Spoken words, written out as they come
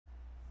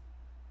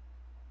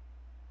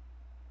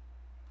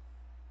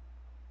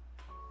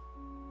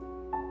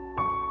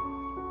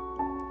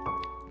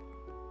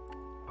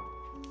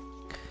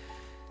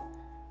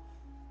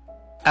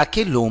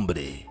aquel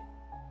hombre,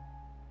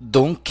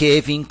 Don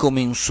Kevin,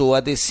 comenzó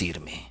a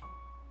decirme: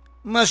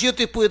 mas yo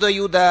te puedo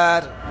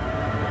ayudar.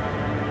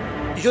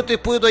 Yo te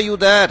puedo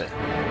ayudar.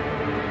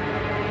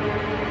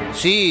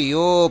 Sí,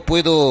 yo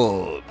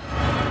puedo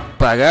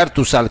pagar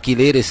tus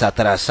alquileres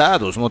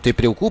atrasados, no te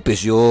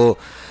preocupes, yo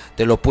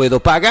te lo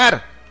puedo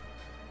pagar.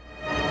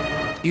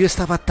 Yo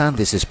estaba tan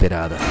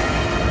desesperada.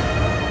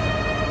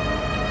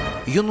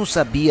 Yo no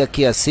sabía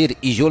qué hacer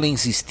y yo le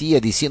insistía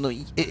diciendo: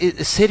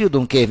 ¿serio,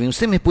 Don Kevin,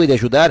 usted me puede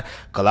ayudar?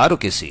 Claro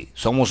que sí,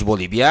 somos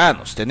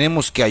bolivianos,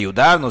 tenemos que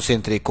ayudarnos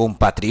entre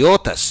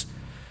compatriotas.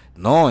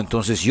 No,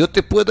 entonces yo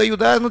te puedo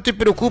ayudar, no te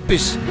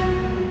preocupes.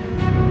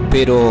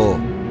 Pero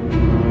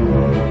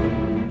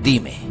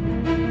dime,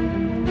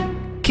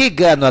 ¿qué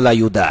gano al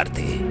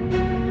ayudarte?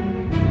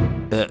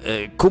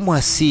 ¿Cómo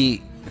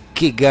así?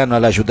 ¿Qué gano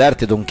al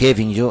ayudarte, Don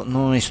Kevin? Yo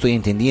no estoy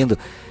entendiendo.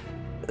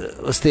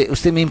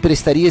 Usted me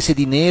emprestaría ese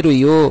dinero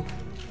y yo...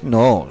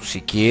 No, si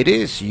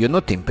quieres, yo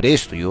no te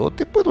empresto, yo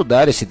te puedo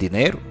dar ese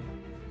dinero.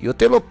 Yo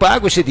te lo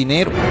pago ese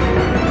dinero.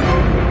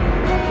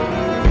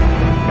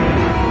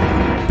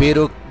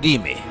 Pero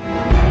dime,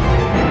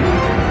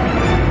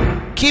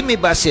 ¿qué me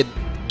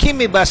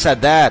vas a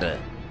dar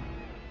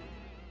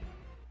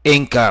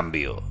en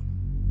cambio?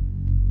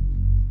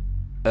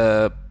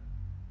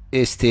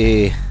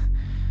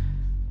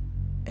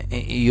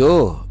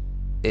 Yo...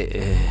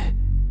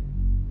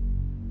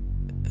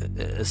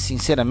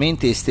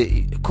 sinceramente,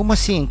 ¿cómo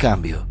así en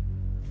cambio?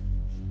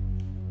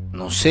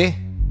 No sé.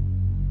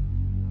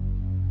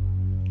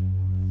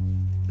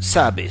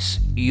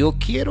 Sabes, yo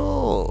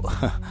quiero...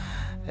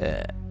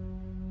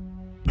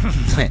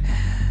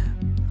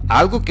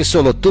 algo que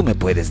solo tú me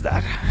puedes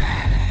dar.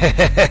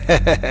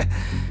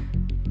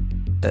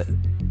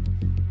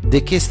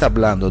 ¿De qué está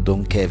hablando,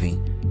 Don Kevin?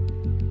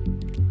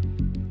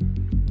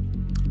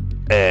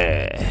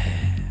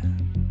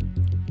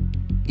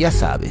 Ya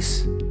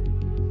sabes.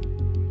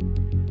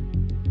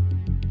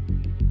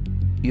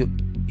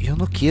 Yo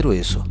no quiero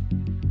eso.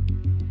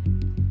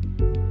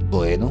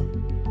 Bueno,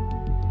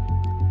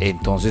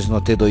 entonces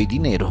no te doy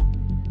dinero.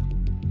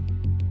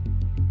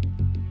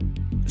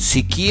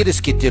 Si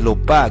quieres que te lo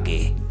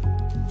pague,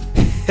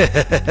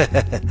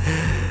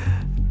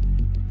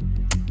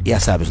 ya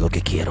sabes lo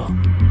que quiero.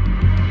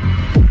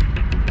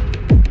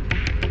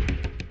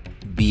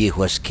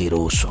 Viejo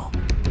asqueroso.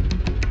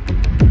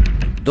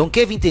 Don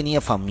Kevin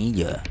tenía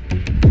familia,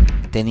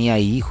 tenía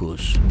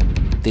hijos,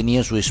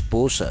 tenía su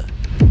esposa.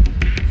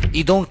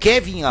 Y Don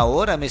Kevin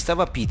ahora me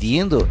estaba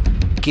pidiendo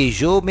que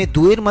yo me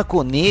duerma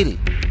con él.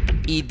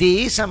 Y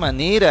de esa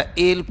manera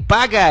él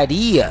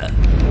pagaría,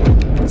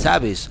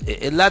 ¿sabes?,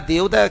 la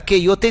deuda que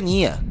yo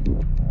tenía.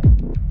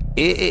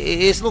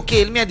 Es lo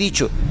que él me ha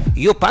dicho.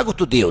 Yo pago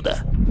tu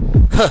deuda.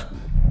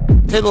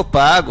 Te lo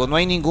pago, no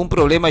hay ningún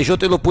problema. Yo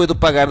te lo puedo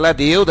pagar la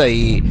deuda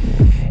y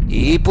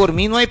por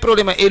mí no hay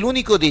problema. El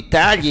único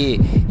detalle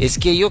es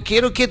que yo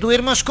quiero que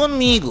duermas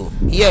conmigo.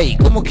 ¿Y ahí,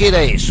 cómo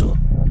queda eso?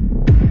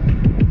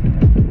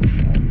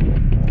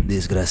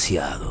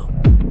 Desgraciado.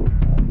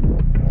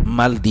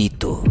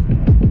 Maldito.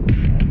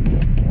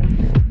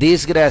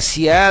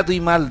 Desgraciado y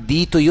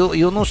maldito.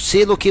 Yo no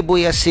sé lo que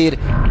voy a hacer.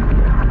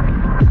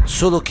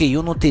 Solo que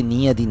yo no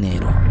tenía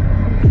dinero.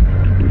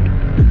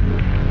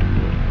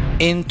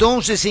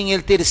 Entonces, en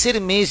el tercer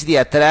mes de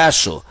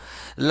atraso,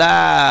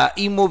 la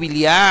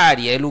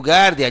inmobiliaria, el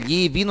lugar de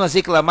allí, vino a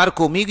reclamar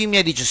conmigo y me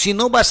ha dicho: si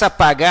no vas a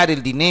pagar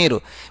el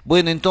dinero,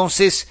 bueno,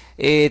 entonces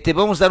te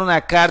vamos a dar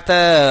una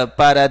carta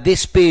para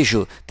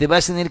despejo, te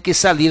vas a tener que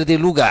salir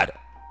del lugar.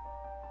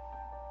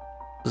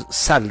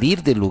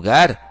 ¿Salir del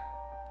lugar?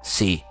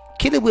 Sí.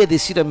 ¿Qué le voy a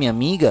decir a mi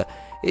amiga?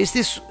 Este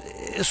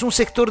es un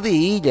sector de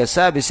ella,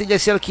 ¿sabes? Ella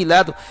se ha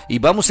alquilado y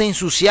vamos a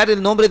ensuciar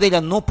el nombre de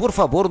ella. No, por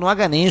favor, no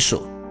hagan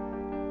eso.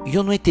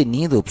 Yo no he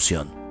tenido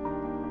opción.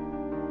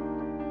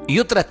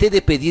 Yo traté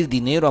de pedir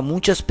dinero a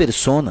muchas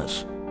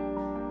personas.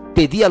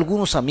 Pedí a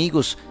algunos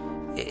amigos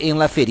en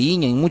la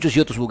feriña, en muchos y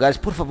otros lugares.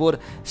 Por favor,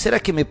 ¿será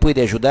que me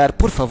puede ayudar?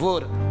 Por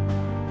favor.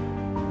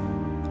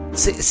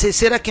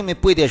 ¿Será que me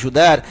puede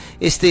ayudar?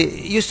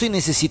 Yo estoy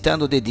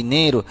necesitando de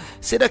dinero.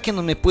 ¿Será que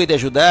no me puede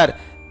ayudar?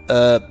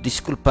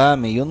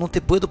 Discúlpame, yo no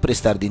te puedo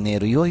prestar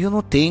dinero. Yo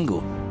no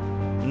tengo.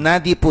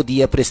 Nadie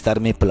podía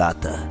prestarme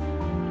plata.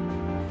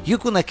 Yo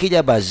con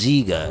aquella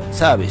barriga,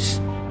 ¿sabes?,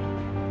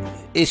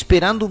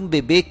 esperando un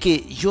bebé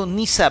que yo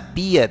ni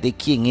sabía de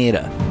quién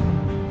era.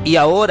 Y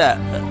ahora,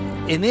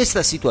 en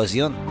esta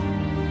situación,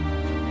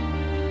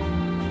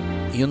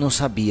 yo no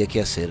sabía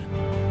qué hacer.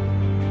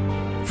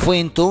 Fue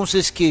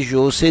entonces que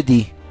yo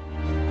cedí.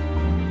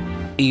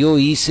 Y yo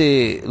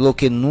hice lo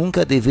que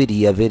nunca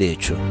debería haber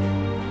hecho.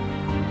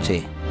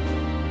 Sí.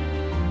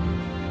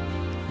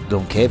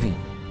 Don Kevin.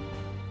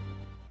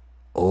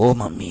 Oh,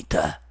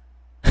 mamita.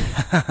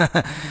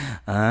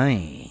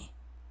 Ay.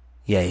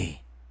 ¿Y ahí?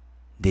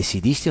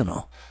 ¿Decidiste o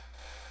no?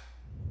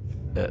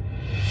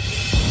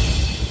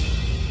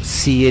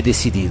 Sí, he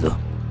decidido.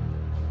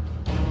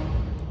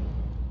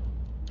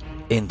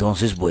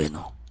 Entonces,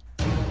 bueno,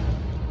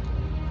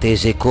 te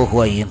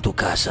recojo ahí en tu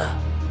casa.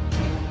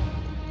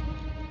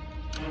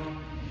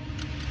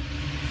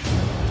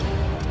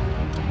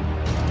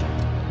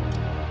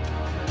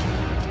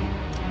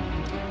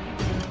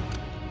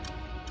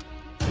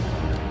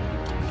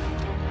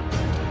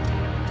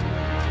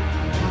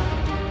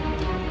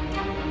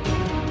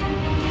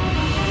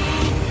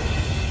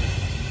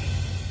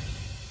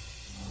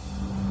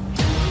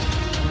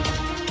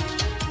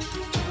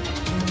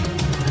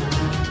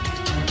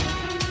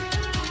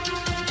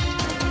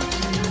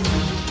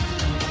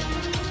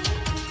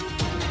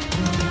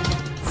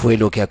 Fue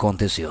lo que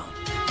aconteció.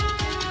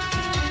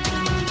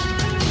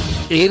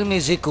 Él me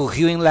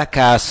recogió en la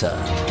casa.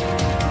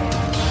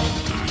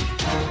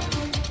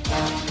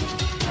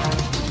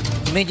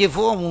 Me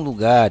llevó a un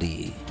lugar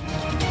y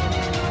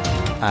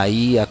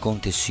ahí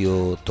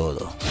aconteció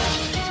todo.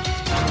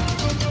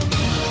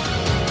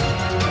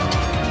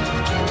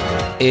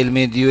 Él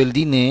me dio el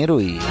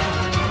dinero y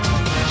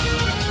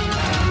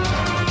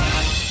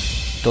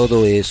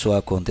todo eso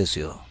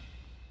aconteció.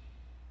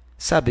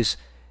 Sabes,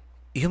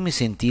 yo me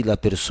sentí la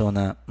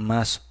persona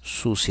más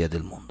sucia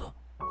del mundo.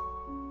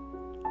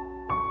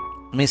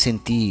 Me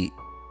sentí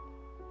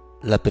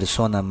la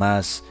persona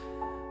más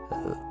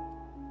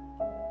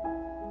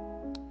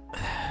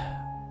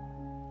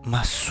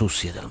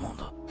sucia del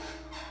mundo.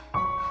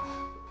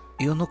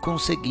 Yo no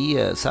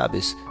conseguía,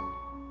 sabes,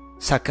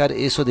 sacar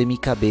eso de mi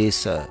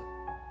cabeza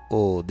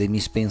o de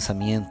mis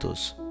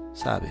pensamientos,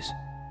 sabes.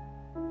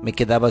 Me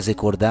quedaba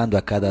recordando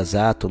a cada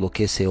rato lo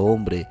que ese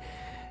hombre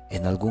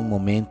en algún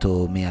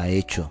momento me ha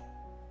hecho.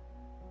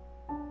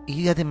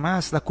 Y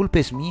además la culpa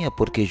es mía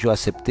porque yo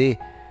acepté,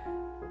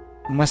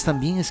 mas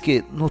también es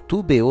que no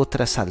tuve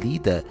otra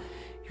salida.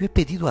 Yo he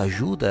pedido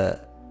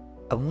ayuda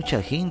a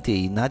mucha gente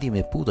y nadie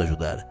me pudo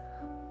ayudar.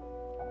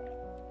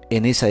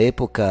 En esa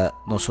época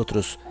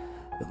nosotros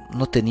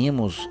no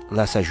teníamos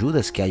las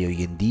ayudas que hay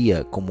hoy en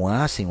día, como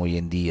hacen hoy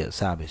en día,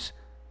 ¿sabes?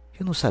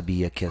 Yo no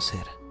sabía qué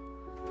hacer.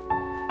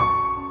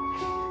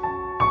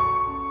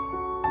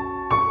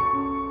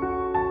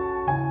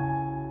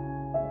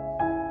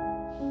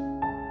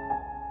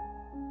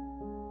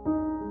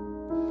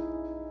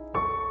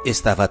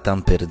 Estaba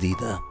tan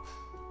perdida,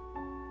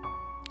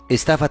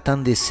 estaba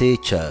tan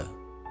deshecha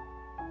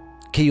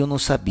que yo no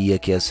sabía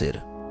qué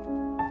hacer.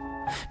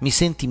 Mi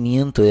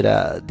sentimiento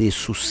era de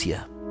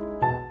sucia.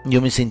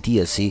 Yo me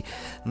sentía así,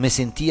 me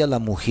sentía la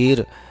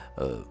mujer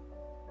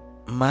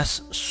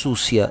más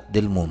sucia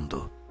del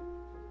mundo.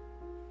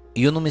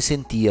 Yo no me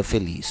sentía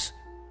feliz,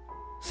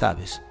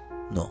 ¿sabes?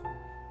 No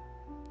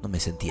me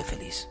sentía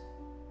feliz.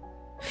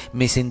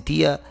 Me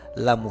sentía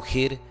la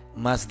mujer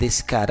más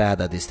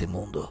descarada de este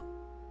mundo.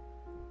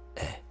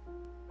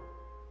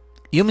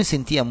 Yo me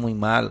sentía muy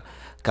mal,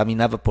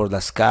 caminaba por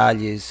las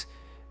calles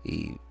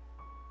y,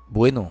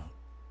 bueno,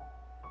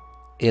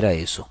 era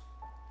eso.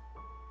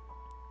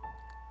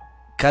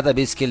 Cada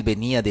vez que él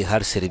venía a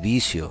dejar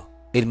servicio,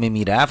 él me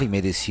miraba y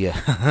me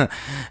decía,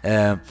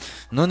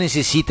 no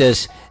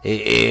necesitas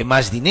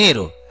más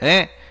dinero,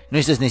 no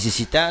estás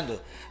necesitando,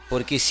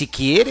 porque si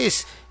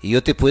quieres,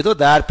 yo te puedo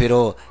dar,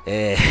 pero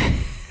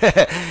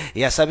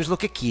ya sabes lo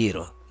que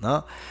quiero,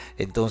 ¿no?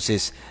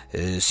 Entonces,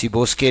 si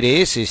vos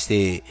querés,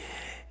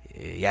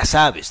 ya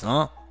sabes,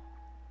 ¿no?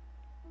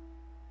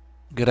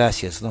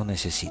 Gracias, no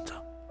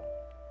necesito.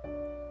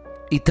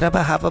 Y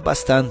trabajaba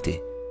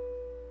bastante,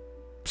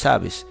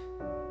 ¿sabes?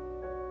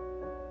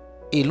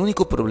 El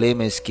único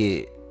problema es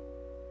que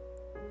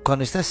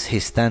cuando estás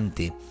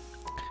gestante,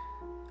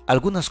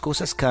 algunas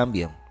cosas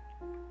cambian.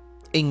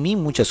 En mí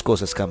muchas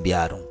cosas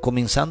cambiaron,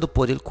 comenzando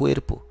por el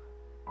cuerpo.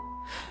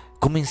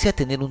 Comencé a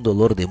tener un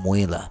dolor de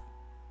muela.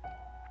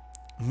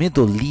 Me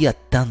dolía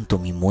tanto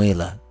mi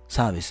muela,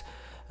 ¿sabes?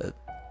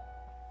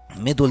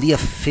 Me dolía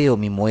feo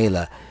mi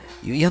muela.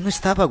 Yo ya no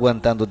estaba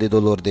aguantando de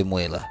dolor de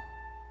muela.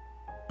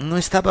 No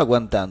estaba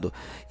aguantando.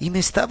 Y me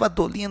estaba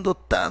doliendo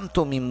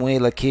tanto mi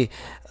muela que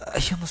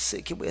yo no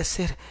sé qué voy a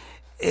hacer.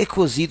 He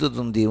cosido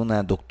donde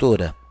una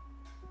doctora,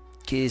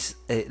 que es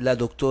la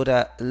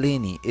doctora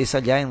Leni, es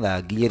allá en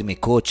la Guilherme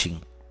Coaching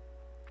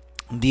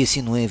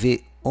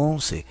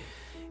 1911.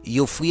 Y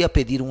yo fui a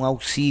pedir un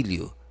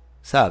auxilio,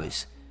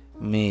 ¿sabes?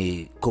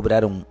 Me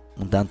cobraron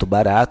un tanto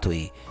barato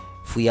y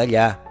fui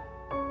allá.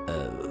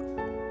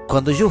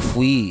 Cuando yo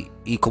fui,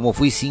 y como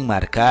fui sin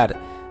marcar,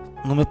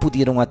 no me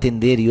pudieron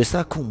atender y yo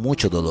estaba con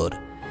mucho dolor.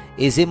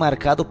 He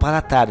marcado para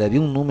la tarde,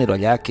 había un número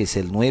allá que es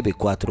el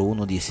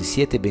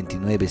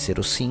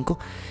 941172905.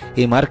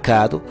 He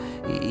marcado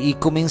y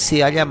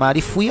comencé a llamar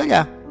y fui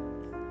allá.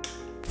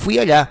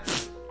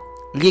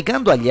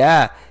 Llegando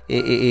allá,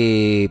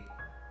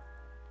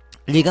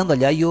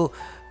 yo,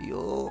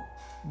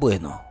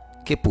 bueno,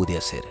 ¿qué pude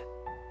hacer?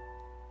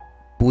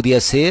 Pude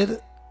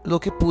hacer lo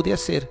que pude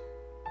hacer.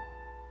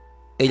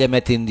 Ella me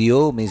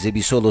atendió, me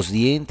revisó los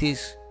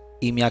dientes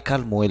y me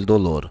acalmó el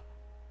dolor.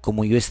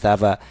 Como yo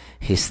estaba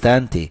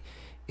gestante,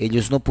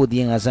 ellos no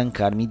podían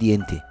arrancar mi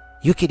diente.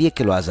 Yo quería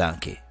que lo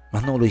arranque,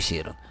 mas no lo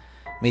hicieron.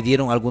 Me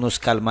dieron algunos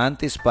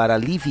calmantes para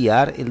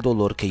aliviar el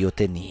dolor que yo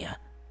tenía.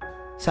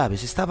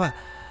 Sabes, estaba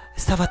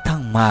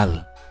tan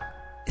mal,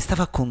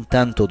 estaba con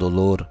tanto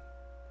dolor.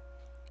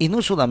 Y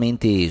no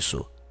solamente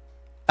eso,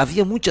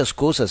 había muchas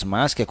cosas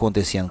más que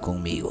acontecían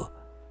conmigo.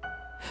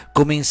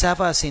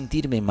 Comenzaba a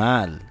sentirme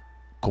mal.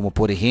 Como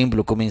por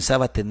ejemplo,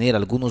 comenzaba a tener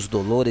algunos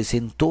dolores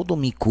en todo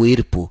mi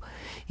cuerpo.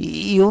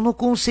 Y yo no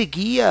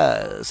conseguía,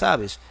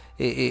 ¿sabes?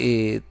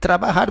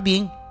 Trabajar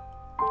bien.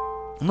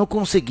 No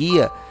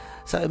conseguía.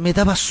 ¿Sabes? Me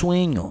daba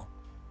sueño.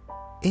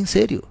 En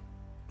serio.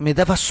 Me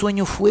daba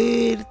sueño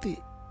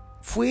fuerte.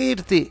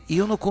 Y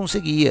yo no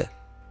conseguía.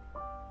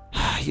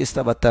 Ay,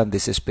 estaba tan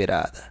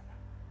desesperada.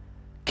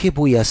 ¿Qué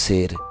voy a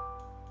hacer?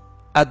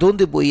 ¿A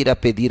dónde voy a ir a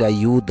pedir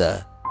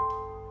ayuda?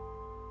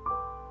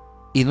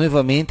 Y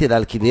nuevamente el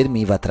alquiler me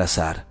iba a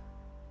atrasar.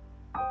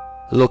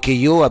 Lo que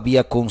yo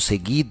había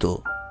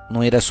conseguido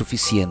no era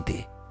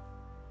suficiente.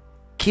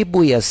 ¿Qué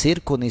voy a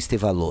hacer con este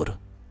valor?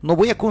 No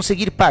voy a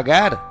conseguir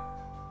pagar.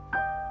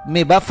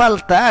 Me va a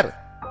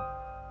faltar.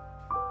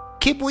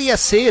 ¿Qué voy a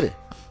hacer?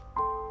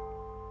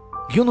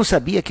 Yo no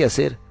sabía qué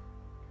hacer.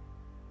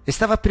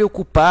 Estaba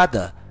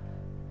preocupada.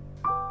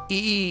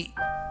 Y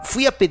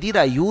fui a pedir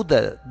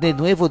ayuda, de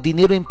nuevo,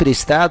 dinero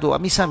emprestado a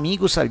mis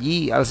amigos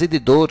allí,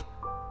 alrededor.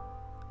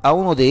 A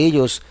uno de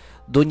ellos,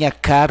 doña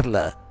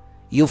Carla.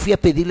 Y yo fui a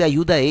pedirle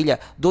ayuda a ella.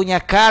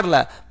 Doña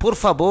Carla, por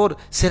favor,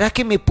 ¿será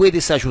que me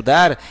puedes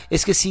ayudar?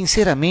 Es que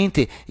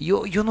sinceramente,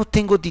 yo no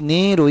tengo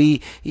dinero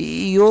y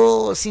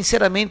yo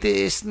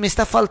sinceramente me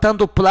está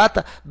faltando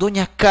plata.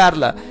 Doña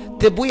Carla,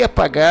 te voy a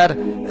pagar,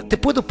 te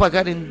puedo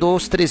pagar en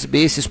 2, 3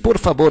 veces, por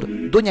favor.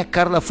 Doña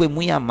Carla fue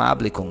muy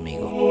amable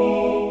conmigo.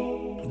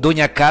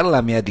 Doña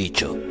Carla me ha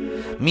dicho,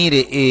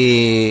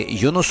 mire,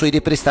 yo no soy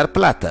de prestar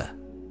plata.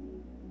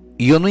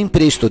 Yo no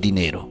empresto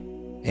dinero,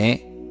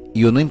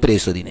 Yo no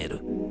empresto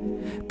dinero.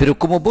 Pero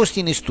como vos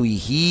tienes tu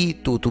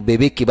hijito, tu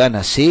bebé que va a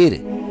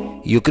nacer,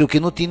 yo creo que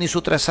no tienes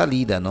otra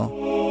salida, ¿no?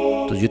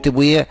 Entonces yo te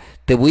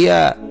voy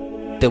a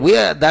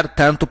dar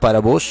tanto para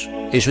vos.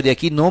 Eso de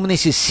aquí no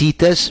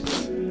necesitas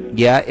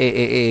ya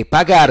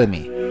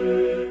pagarme.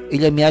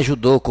 Ella me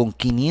ayudó con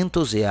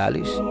 500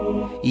 reales.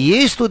 Y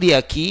esto de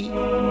aquí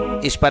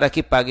es para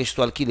que pagues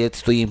tu alquiler, te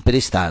estoy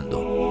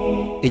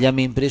emprestando. Ella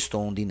me emprestó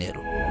un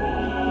dinero.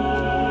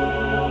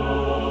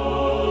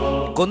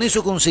 Con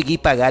eso conseguí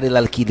pagar el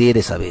alquiler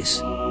esa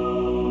vez.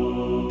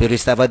 Pero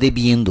estaba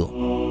debiendo.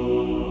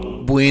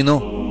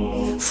 Bueno,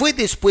 fue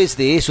después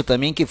de eso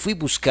también que fui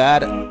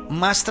buscar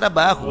más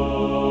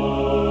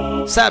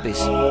trabajo. ¿Sabes?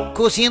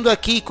 Cosiendo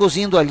aquí,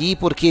 cosiendo allí,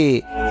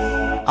 porque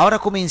ahora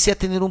comencé a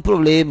tener un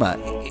problema.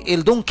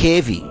 El don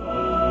Kevin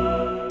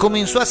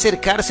comenzó a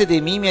acercarse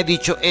de mí y me ha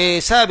dicho,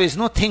 sabes,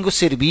 no tengo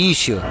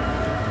servicio.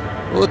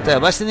 Ota,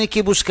 vas a tener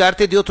que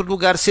buscarte de otro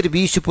lugar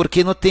servicio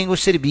porque no tengo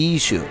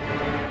servicio.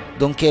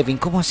 Don Kevin,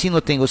 ¿cómo así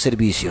no tengo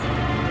servicio?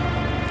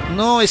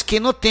 No, es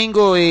que no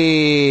tengo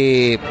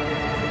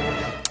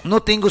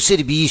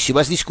servicio.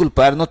 Vas a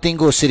disculpar, no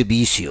tengo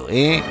servicio,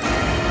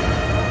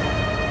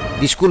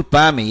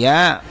 Discúlpame,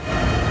 ya.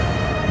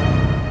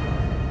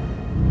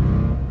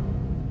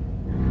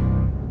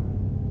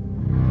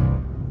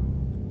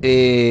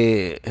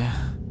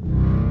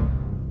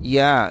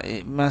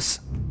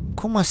 Mas,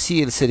 ¿cómo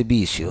así el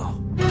servicio?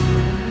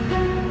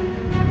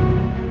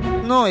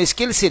 No, es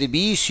que el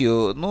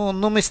servicio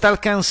no me está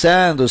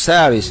alcanzando,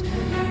 ¿sabes?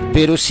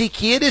 Pero si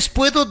quieres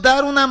puedo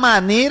dar una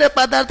manera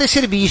para darte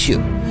servicio.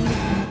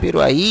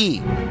 Pero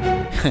ahí...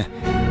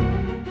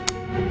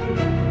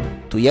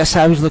 tú ya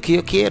sabes lo que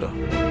yo quiero.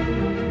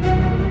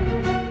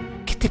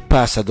 ¿Qué te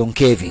pasa, don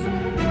Kevin?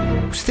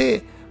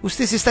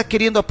 Usted se está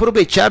queriendo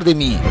aprovechar de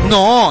mí.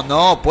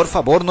 No, por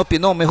favor, no,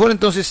 mejor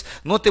entonces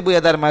no te voy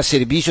a dar más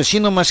servicio, así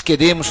nomás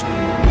queremos.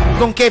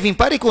 Don Kevin,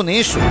 pare con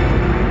eso.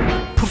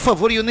 Por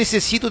favor, yo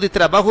necesito de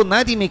trabajo,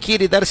 nadie me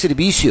quiere dar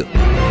servicio.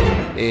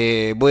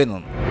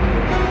 Bueno,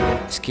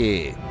 es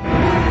que,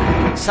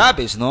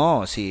 sabes,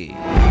 ¿no? Si,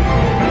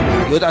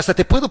 yo hasta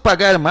te puedo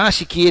pagar más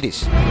si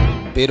quieres,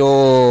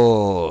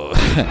 pero,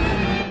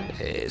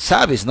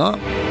 sabes, ¿no?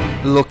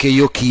 Lo que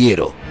yo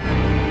quiero.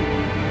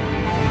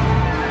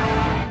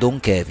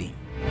 Don Kevin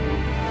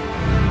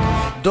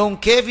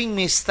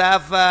me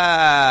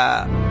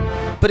estaba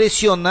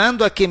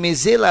presionando a que me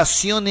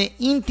relacione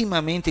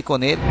íntimamente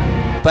con él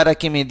para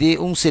que me dé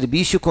un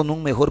servicio con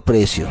un mejor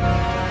precio.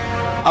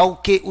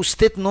 Aunque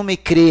usted no me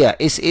crea,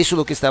 es eso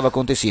lo que estaba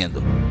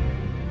aconteciendo.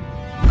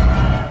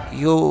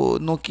 Yo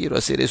no quiero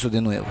hacer eso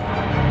de nuevo.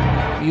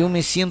 Yo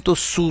me siento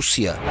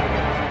sucia.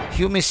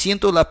 Yo me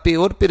siento la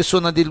peor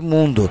persona del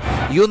mundo.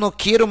 Yo no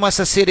quiero más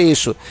hacer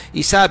eso.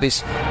 Y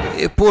sabes,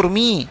 por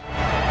mí,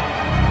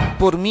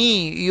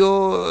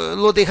 yo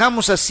lo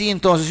dejamos así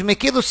entonces. Me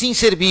quedo sin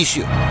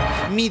servicio.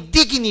 Mi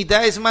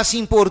dignidad es más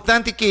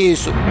importante que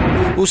eso.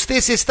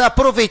 Usted se está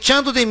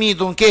aprovechando de mí,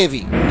 don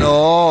Kevin.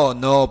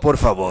 No, por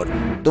favor.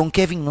 Don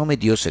Kevin no me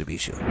dio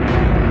servicio.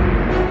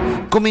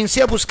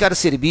 Comencé a buscar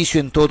servicio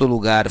en todo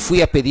lugar.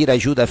 Fui a pedir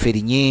ayuda a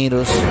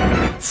feriñeros.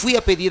 Fui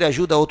a pedir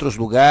ayuda a otros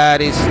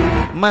lugares.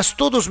 Mas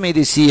todos me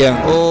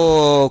decían,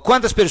 ¿con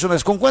cuántas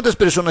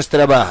personas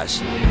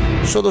trabajas?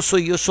 Solo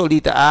soy yo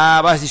solita.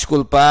 Vas a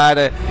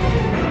disculpar.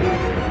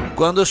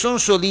 Cuando son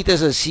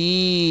solitas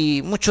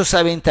así, muchos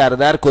saben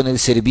tardar con el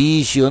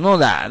servicio.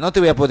 No te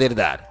voy a poder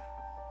dar.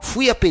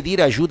 Fui a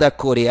pedir ayuda a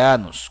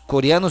coreanos.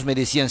 Coreanos me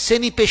decían,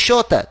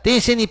 CNPJ,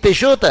 ¿tienes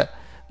CNPJ?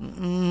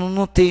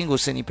 No tengo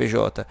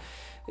CNPJ.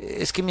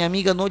 Es que mi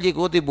amiga no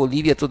llegó de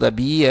Bolivia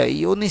todavía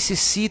y yo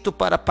necesito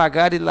para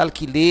pagar el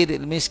alquiler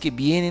el mes que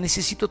viene,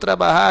 necesito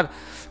trabajar.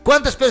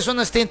 ¿Cuántas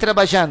personas están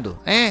trabajando?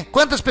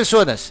 ¿Cuántas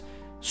personas?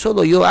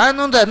 Solo yo.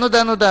 No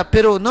da,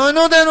 pero no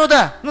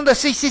da,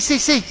 sí.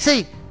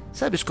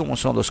 ¿Sabes cómo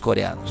son los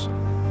coreanos?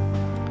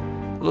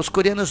 Los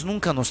coreanos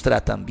nunca nos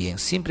tratan bien,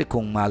 siempre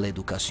con mala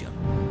educación.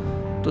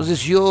 Então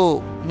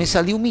eu me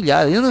saí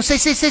humilhado. Eu não sei,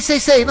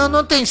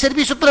 não tem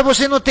serviço para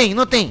você, não tem.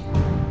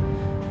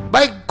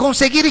 Vai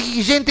conseguir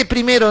gente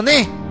primeiro,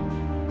 né?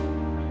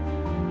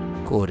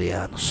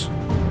 Coreanos.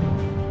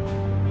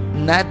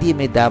 Nadie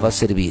me dava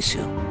serviço.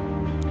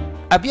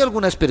 Havia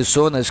algumas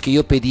pessoas que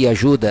eu pedi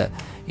ajuda.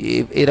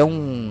 Era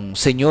um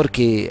senhor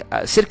que,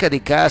 cerca de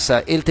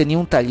casa, ele tinha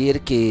um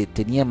taller que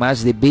tinha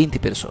mais de 20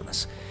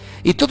 pessoas.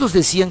 E todos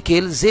diziam que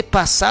ele se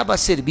passava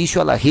serviço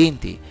a la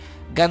gente,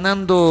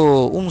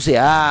 ganhando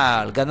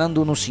R$1,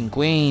 ganhando uns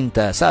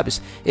 50,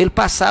 sabes? Ele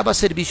passava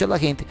serviço a la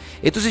gente.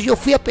 Então eu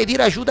fui a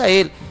pedir ajuda a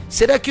ele.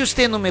 Será que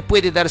você não me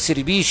pode dar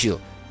serviço?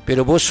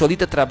 Pero vos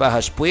solita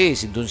trabajas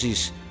pues,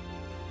 entonces...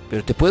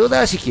 Pero te puedo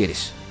dar si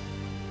quieres.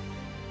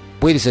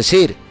 Puedes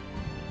hacer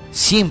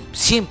 100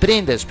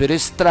 prendas, pero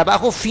es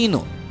trabajo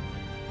fino.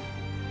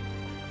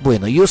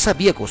 Bueno, yo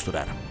sabía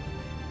costurar.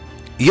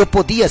 Yo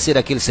podía hacer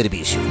aquel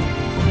servicio.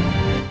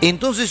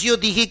 Entonces yo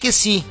dije que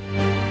sí.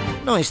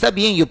 No, está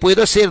bien, yo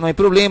puedo hacer, no hay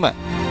problema.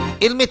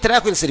 Él me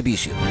trajo el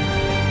servicio.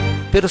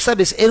 Pero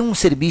sabes, era un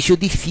servicio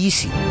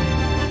difícil.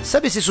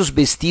 ¿Sabes esos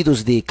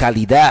vestidos de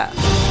calidad?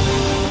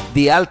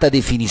 De alta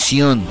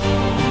definición?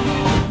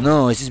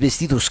 No, esos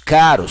vestidos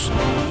caros.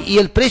 Y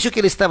el precio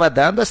que él estaba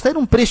dando hasta era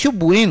un precio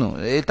bueno.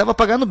 Él estaba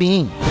pagando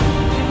bien.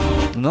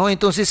 No,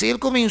 entonces él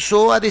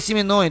comenzó a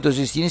decirme, no,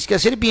 entonces tienes que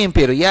hacer bien,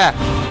 pero ya,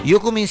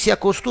 yo comencé a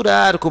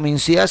costurar,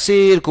 comencé a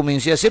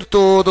hacer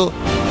todo,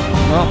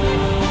 ¿no?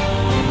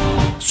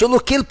 Solo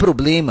que el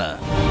problema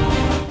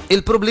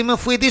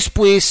fue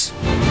después.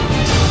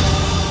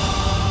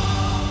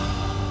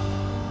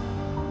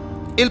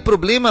 El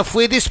problema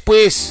fue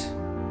después.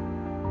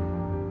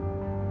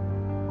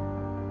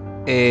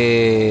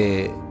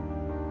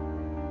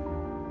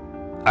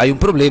 Hay un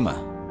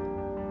problema.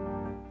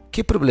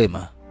 ¿Qué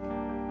problema?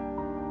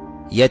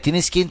 Ya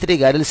tienes que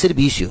entregar el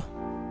servicio.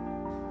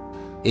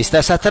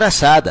 Estás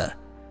atrasada.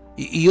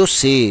 Yo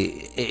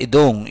sé,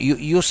 Don,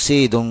 yo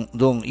sé,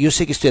 Don, yo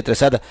sé que estoy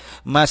atrasada,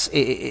 mas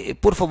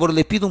por favor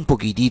le pido un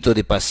poquitito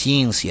de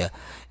paciencia,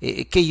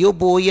 que yo lo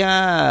voy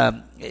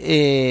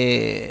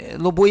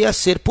a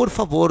hacer, por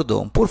favor,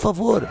 Don, por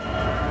favor.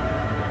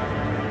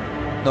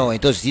 No,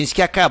 entonces tienes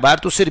que acabar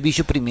tu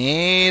servicio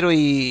primero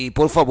y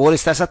por favor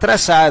estás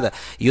atrasada.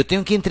 Yo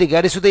tengo que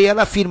entregar eso de ahí a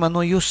la firma.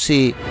 No, yo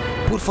sé.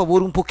 Por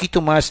favor, un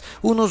poquito más,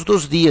 unos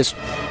 2 días.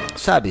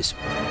 Sabes,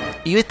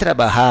 yo he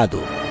trabajado,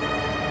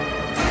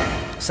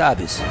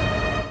 sabes,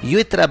 yo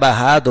he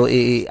trabajado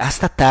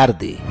hasta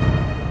tarde.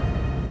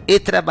 He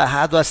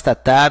trabajado hasta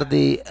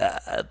tarde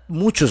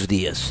muchos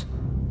días.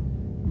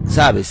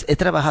 Sabes, he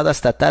trabajado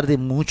hasta tarde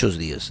muchos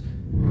días.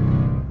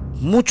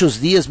 Muchos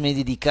días me he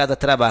dedicado a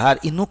trabajar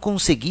y no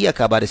conseguí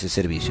acabar ese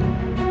servicio,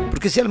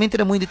 porque realmente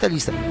era muy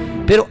detallista,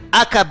 pero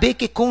acabé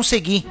que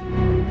conseguí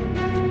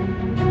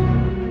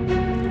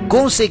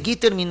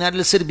terminar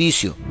el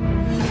servicio.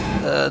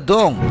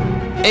 Don,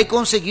 he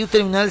conseguido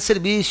terminar el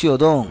servicio,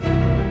 Don.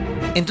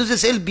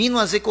 Entonces él vino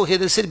a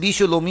recoger el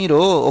servicio, lo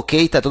miró, ok,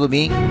 está todo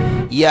bien,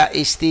 ya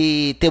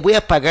te voy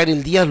a pagar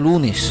el día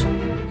lunes,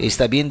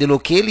 está bien, de lo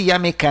que él ya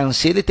me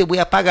cancele te voy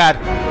a pagar,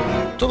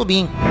 todo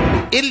bien.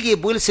 Él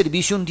llevó el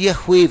servicio un día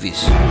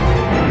jueves.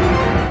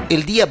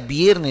 El día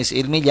viernes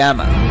él me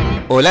llama.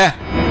 Hola.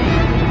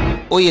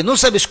 Oye, ¿no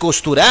sabes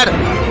costurar?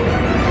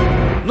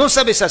 ¿No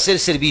sabes hacer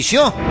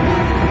servicio?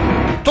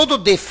 Todo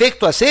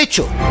defecto has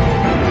hecho.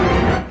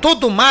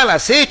 Todo mal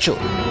has hecho.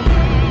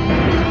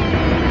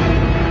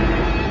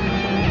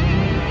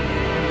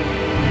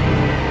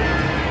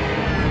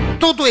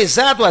 Todo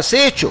errado has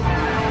hecho.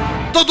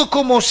 Todo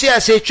como se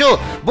has hecho.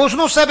 Vos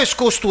no sabes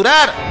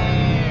costurar.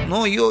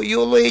 No, yo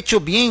lo he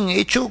hecho bien, he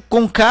hecho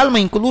con calma,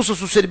 incluso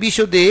su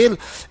servicio de él.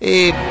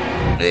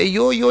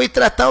 Yo he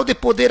tratado de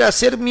poder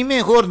hacer mi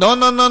mejor.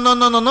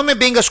 No me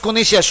vengas con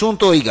ese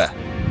asunto, oiga.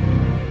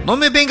 No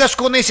me vengas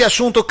con ese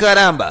asunto,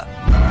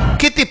 caramba.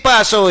 ¿Qué te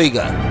pasa,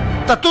 oiga?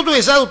 Está todo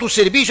errado tu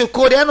servicio. El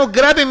coreano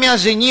grave me ha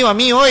enseñado a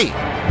mí hoy.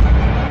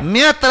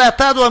 Me ha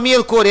tratado a mí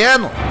el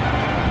coreano.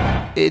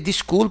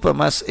 Disculpa,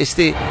 mas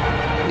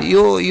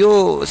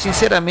yo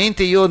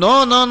sinceramente,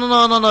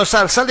 no,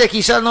 sal de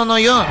aquí, sal, no,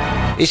 yo,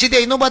 ese de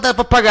ahí no va a dar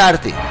para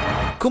pagarte.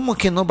 ¿Cómo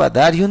que no va a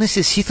dar? Yo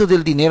necesito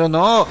del dinero,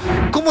 no.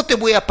 ¿Cómo te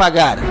voy a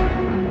pagar?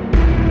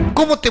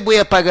 ¿Cómo te voy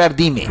a pagar?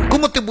 Dime,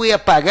 ¿cómo te voy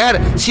a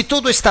pagar si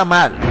todo está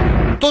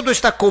mal? Todo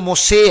está como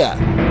sea.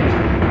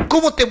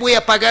 ¿Cómo te voy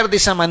a pagar de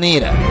esa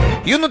manera?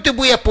 Yo no te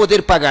voy a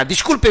poder pagar,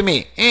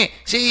 discúlpeme,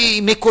 sí,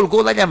 me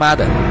colgó la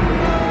llamada.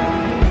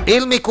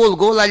 Él me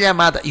colgó la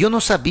llamada, yo no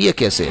sabía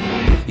qué hacer.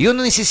 Yo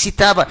no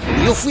necesitaba,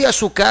 yo fui a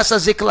su casa a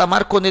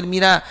reclamar con él,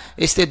 mira,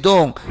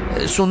 Don,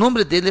 su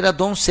nombre de él era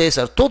Don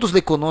César, todos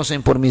le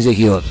conocen por mi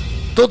región,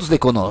 todos le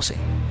conocen.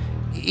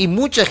 Y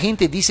mucha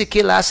gente dice que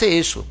él hace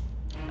eso.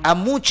 A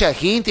mucha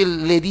gente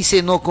le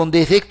dice, no, con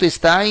defecto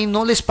está y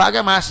no les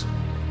paga más.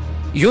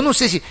 Yo no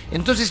sé si,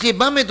 entonces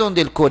llévame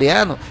donde el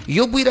coreano,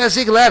 yo voy a ir a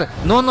arreglar.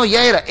 No,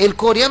 ya era, el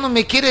coreano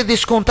me quiere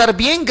descontar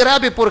bien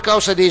grave por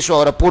causa de eso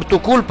ahora, por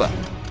tu culpa.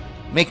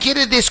 Me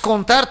quiere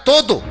descontar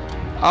todo,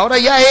 ahora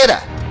ya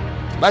era.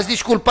 Vas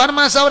disculpar,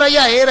 mas ahora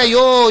ya era.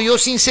 Yo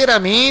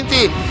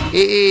sinceramente,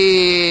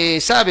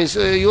 sabes,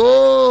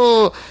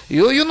 yo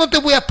no te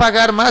voy a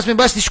pagar más, me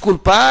vas a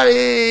disculpar.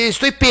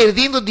 Estoy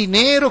perdiendo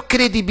dinero,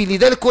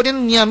 credibilidad. El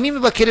coreano ni a mí me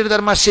va a querer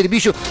dar más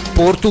servicio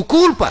por tu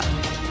culpa.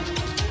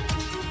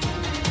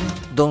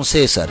 Don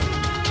César,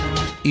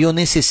 yo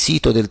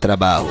necesito del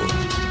trabajo.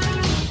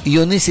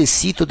 Yo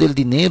necesito del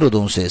dinero,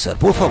 don César.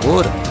 Por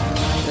favor,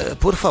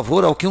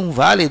 ao que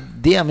vale,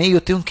 dê-me, eu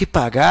tenho que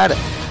pagar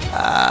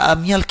a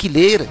mi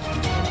alquiler.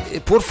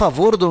 Por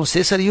favor, don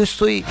César, yo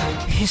estoy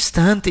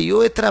distante,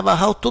 yo he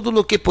trabajado todo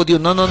lo que he podido.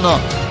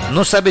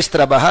 No sabes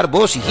trabajar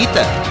vos,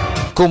 hijita.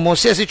 Como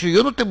se has hecho,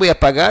 yo no te voy a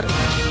pagar.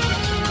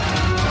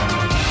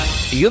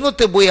 Yo no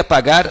te voy a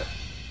pagar.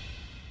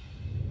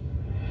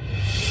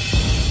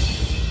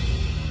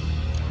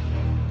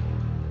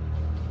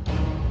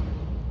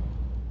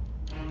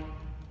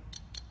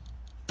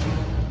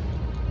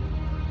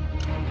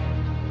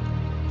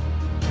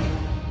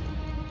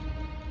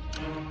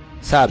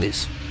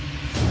 Sabes,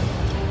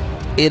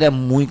 era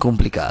muito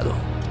complicado.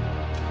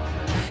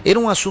 Era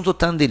um assunto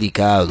tão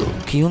delicado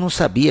que eu não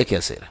sabia o que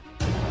fazer.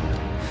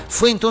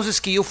 Foi então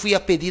que eu fui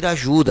a pedir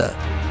ajuda.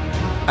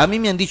 A mim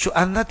me han dicho,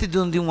 andate de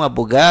onde um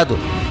abogado,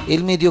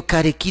 ele medio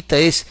carequita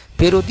es,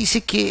 pero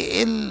disse que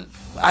ele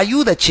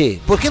ajuda,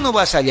 che, por que não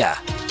vas allá?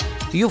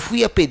 E eu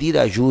fui a pedir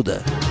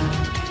ajuda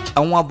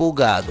a um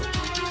abogado.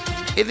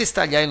 Ele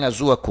está allá na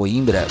rua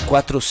Coimbra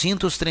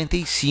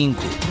 435,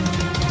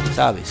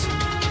 sabes?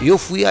 Eu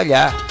fui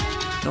allá,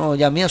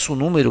 llamé a su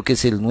número, que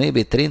es el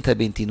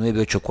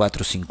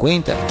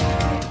 930-29-8450,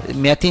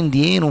 me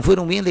atendieron,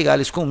 fueron bien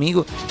legales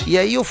conmigo, y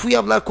ahí yo fui a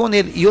hablar con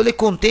él, y yo le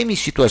conté mi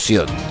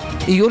situación,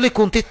 y yo le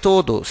conté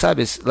todo,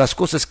 ¿sabes? Las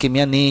cosas que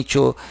me han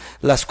hecho,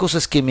 las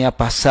cosas que me ha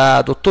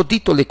pasado,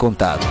 todito le he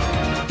contado.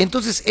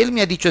 Entonces él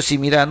me ha dicho así,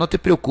 mira, no te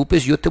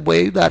preocupes, yo te voy a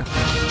ayudar,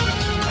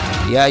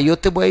 ya, yo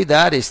te voy a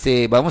ayudar,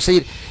 vamos a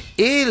ir.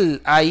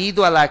 Él ha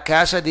ido a la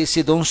casa de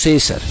ese don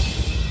César.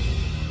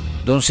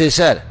 Don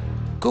César,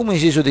 ¿cómo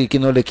es eso de que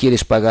no le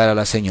quieres pagar a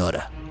la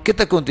señora? ¿Qué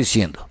está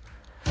aconteciendo?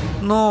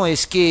 No,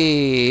 es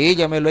que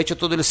ella me lo ha hecho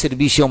todo el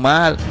servicio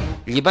mal.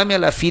 Llévame a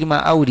la firma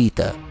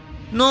ahorita.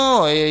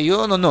 No,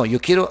 yo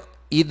quiero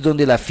ir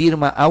donde la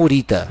firma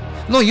ahorita.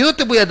 No, yo no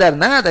te voy a dar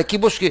nada. Que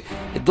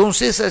don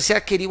César se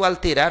ha querido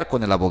alterar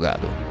con el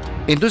abogado.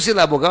 Entonces el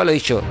abogado le ha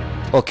dicho,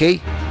 ok,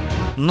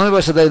 no me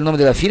vas a dar el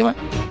nombre de la firma.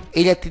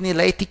 Ella tiene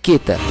la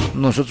etiqueta.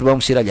 Nosotros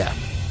vamos a ir allá.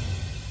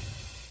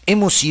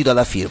 Hemos ido a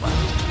la firma.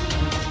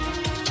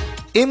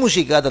 Hemos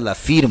llegado a la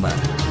firma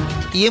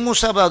y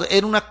hemos hablado.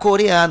 Era una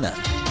coreana,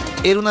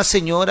 era una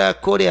señora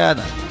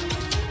coreana.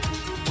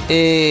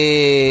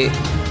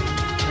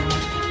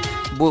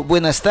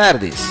 Buenas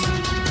tardes.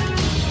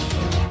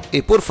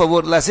 Por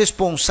favor, la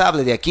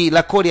responsable de aquí,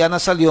 la coreana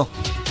salió.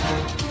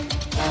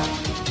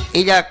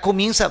 Ella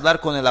comienza a hablar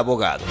con el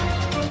abogado.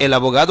 El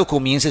abogado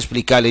comienza a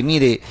explicarle,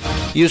 mire,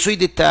 yo soy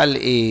de tal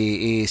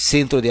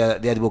centro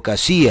de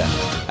advocacia,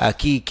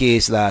 aquí que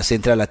es la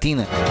Central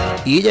Latina,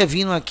 y ella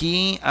vino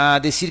aquí a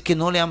decir que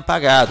no le han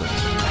pagado.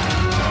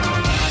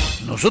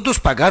 Nosotros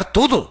pagar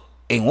todo,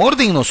 en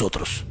orden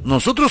nosotros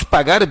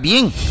pagar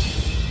bien,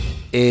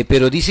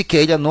 pero dice que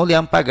a ella no le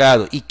han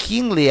pagado, y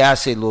quien le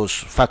hace los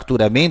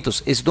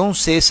facturamentos es don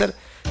César,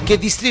 que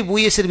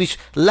distribuye el servicio.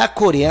 La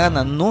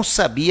coreana no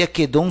sabía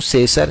que don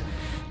César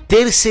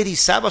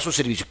terceirizava seu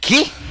serviço.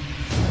 Que?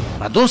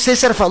 Mas Dom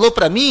César falou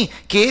para mim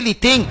que ele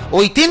tem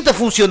 80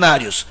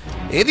 funcionários.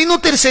 Ele não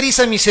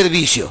terceiriza meu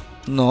serviço.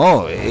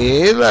 Não,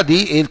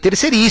 ele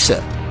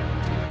terceiriza.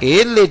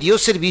 Ele deu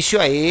serviço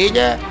a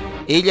ela,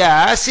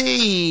 ela hace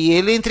e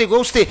ele entregou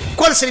a você.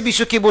 Qual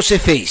serviço que você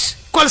fez?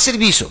 Qual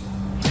serviço?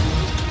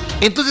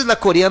 Então a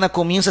coreana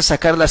começa a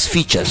sacar as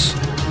fichas.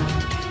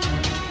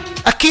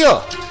 Aqui,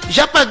 ó,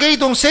 já paguei,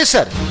 Dom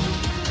César.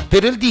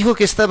 Pero él dijo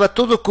que estaba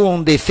todo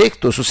con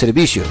defecto su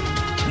servicio.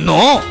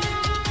 No.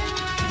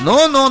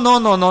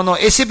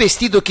 Ese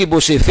vestido que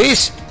você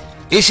fez,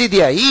 ese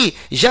de ahí,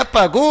 ya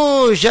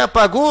pagó, ya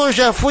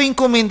fue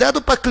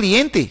encomendado para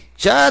cliente.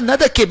 Ya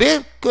nada que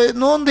ver,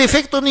 no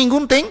defecto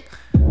ningún tem.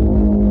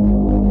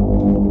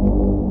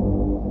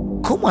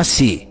 ¿Cómo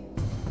así?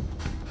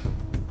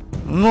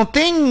 No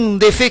tem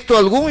defecto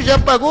algum, já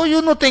pagou,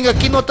 eu não tenho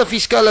aqui nota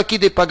fiscal aqui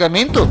de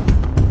pagamento.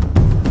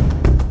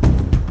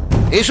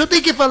 Isso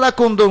tem que falar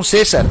com Dom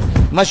César.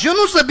 Mas eu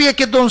não sabia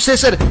que Dom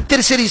César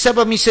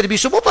terceirizava meu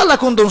serviço. Vou falar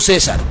com Dom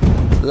César.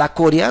 A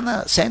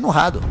coreana se ha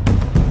enojado.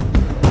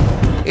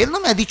 Ele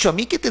não me ha dicho a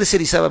mim que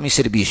terceirizava meu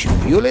serviço.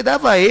 Eu le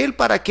dava a ele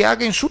para que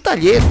haga em seu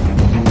taller.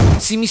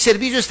 Se meu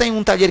serviço está em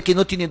um taller que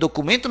não tem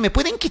documento, me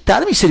podem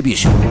quitar meu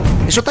serviço.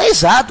 Isso está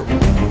errado.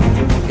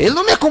 Ele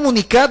não me ha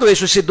comunicado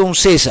isso, esse Dom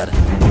César.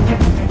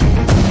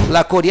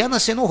 A coreana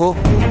se enojou.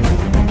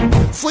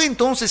 Foi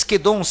então que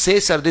Dom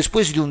César,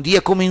 depois de um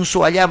dia,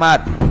 começou a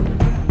chamar.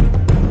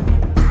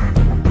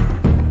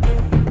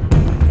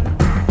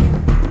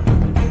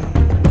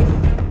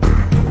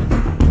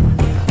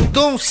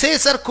 Dom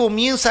César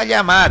começa a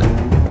chamar.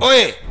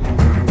 Oye,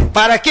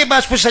 ¿para qué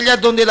vas pues allá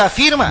donde la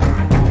firma?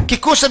 ¿Qué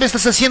cosa me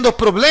estás haciendo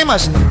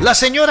problemas? La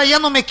señora ya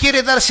no me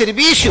quiere dar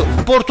servicio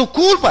por tu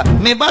culpa.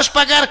 Me vas a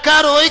pagar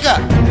caro, oiga.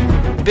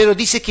 Pero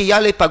dice que ya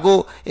le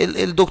pagó,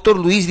 el doctor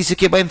Luis dice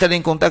que va a entrar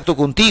en contacto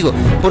contigo,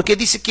 porque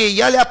dice que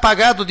ya le ha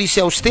pagado,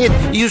 dice a usted,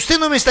 y usted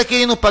no me está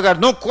queriendo pagar.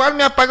 No, ¿cuál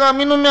me ha pagado? A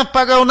mí no me ha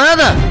pagado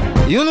nada.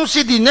 Yo no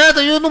sé de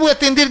nada, yo no voy a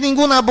atender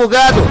ningún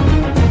abogado.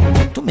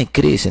 ¿Tú me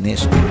crees en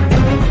eso?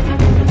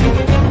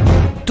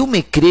 ¿Tú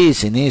me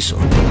crees en eso?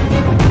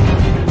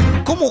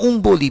 ¿Cómo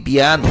un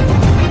boliviano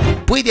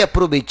puede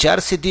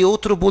aprovecharse de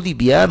otro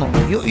boliviano?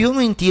 Yo no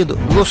entiendo.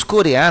 Los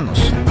coreanos,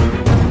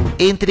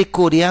 entre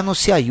coreanos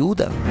se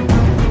ayudan.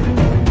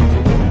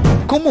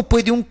 ¿Cómo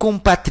puede un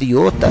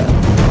compatriota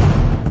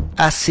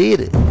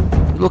hacer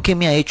lo que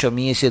me ha hecho a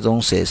mí ese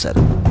don César?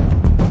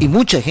 Y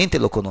mucha gente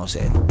lo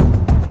conoce.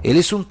 Él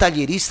es un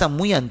tallerista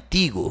muy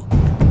antiguo,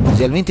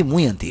 realmente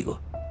muy antiguo.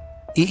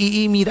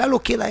 Y mira lo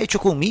que él ha hecho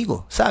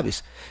conmigo,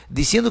 ¿sabes?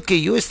 Diciendo que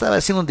yo estaba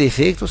haciendo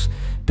defectos,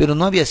 pero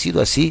no había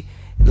sido así.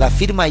 La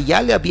firma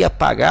ya le había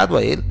pagado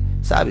a él,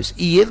 ¿sabes?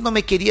 Y él no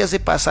me quería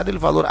repasar el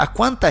valor. ¿A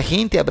cuánta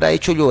gente habrá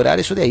hecho llorar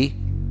eso de ahí?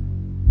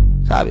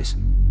 ¿Sabes?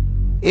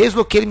 Es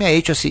lo que él me ha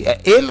hecho así.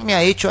 Él me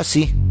ha hecho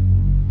así.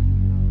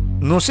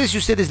 No sé si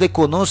ustedes le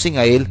conocen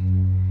a él.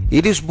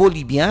 Él es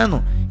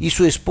boliviano y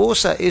su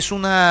esposa es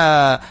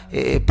una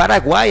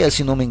paraguaya,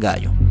 si no me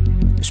engaño.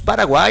 Es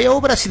paraguaya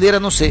o brasileira,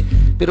 no sé,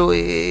 pero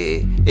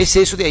es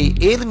eso de ahí.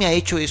 Él me ha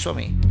hecho eso a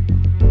mí,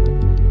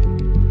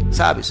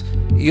 ¿sabes?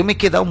 Yo me he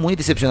quedado muy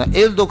decepcionado.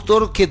 El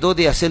doctor quedó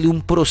de hacerle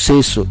un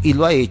proceso y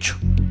lo ha hecho.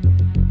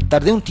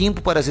 Tardé un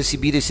tiempo para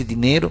recibir ese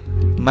dinero,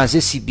 mas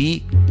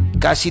recibí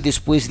casi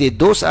después de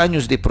 2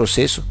 años de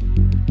proceso,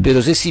 pero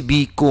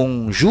recibí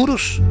con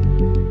juros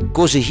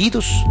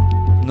corregidos,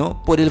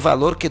 ¿no? Por el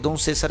valor que don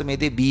César me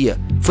debía.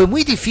 Fue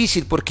muy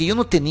difícil porque yo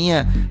no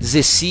tenía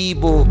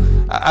recibo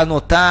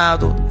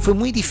anotado, fue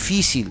muy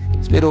difícil,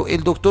 pero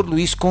el doctor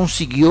Luis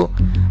consiguió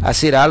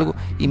hacer algo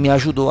y me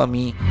ayudó a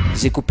mí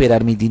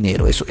recuperar mi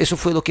dinero. Eso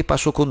fue lo que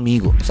pasó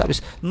conmigo,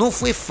 ¿sabes? No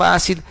fue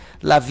fácil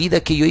la vida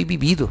que yo he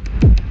vivido,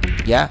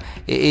 ¿ya?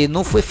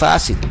 No fue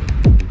fácil,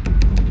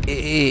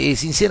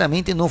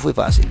 sinceramente no fue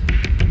fácil.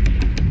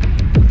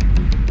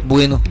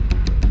 Bueno,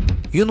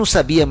 yo no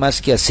sabía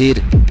más qué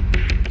hacer.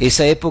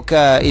 Esa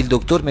época el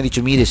doctor me ha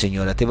dicho: mire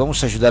señora, te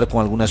vamos a ayudar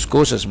con algunas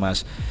cosas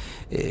más,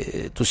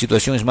 tu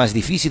situación es más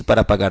difícil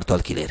para pagar tu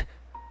alquiler.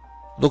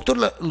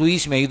 Doctor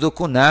Luis me ayudó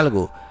con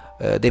algo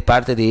de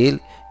parte de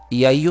él,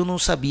 y ahí yo no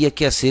sabía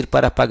qué hacer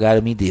para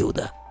pagar mi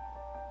deuda.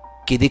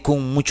 Quedé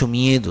con mucho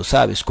miedo,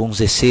 ¿sabes? Con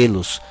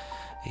recelos,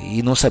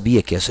 y no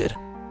sabía qué hacer.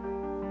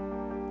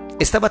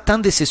 Estaba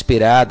tan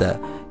desesperada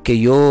que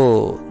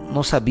yo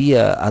no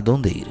sabía a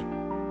dónde ir.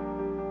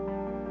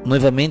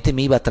 Nuevamente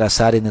me iba a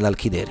atrasar en el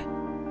alquiler.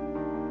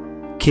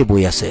 ¿Qué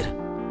voy a hacer?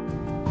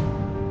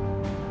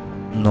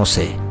 No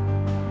sé.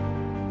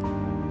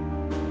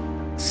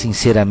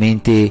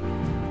 Sinceramente,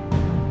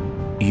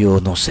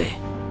 yo no sé.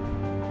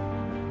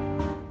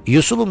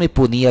 Yo solo me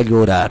ponía a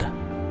llorar,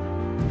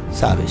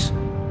 ¿sabes?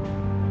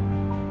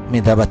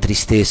 Me daba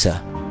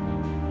tristeza.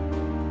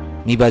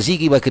 Mi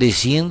barriga iba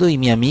creciendo y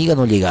mi amiga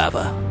no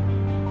llegaba,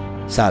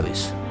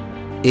 ¿sabes?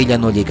 Ella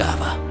no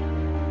llegaba.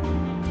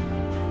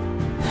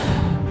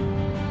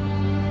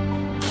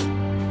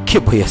 ¿Qué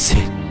voy a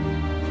hacer?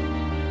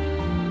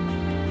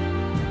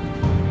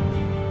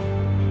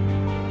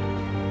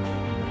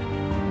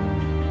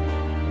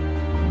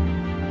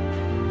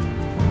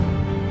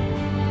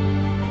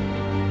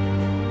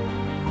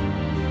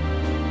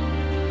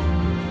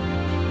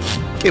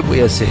 ¿Qué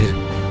voy a hacer?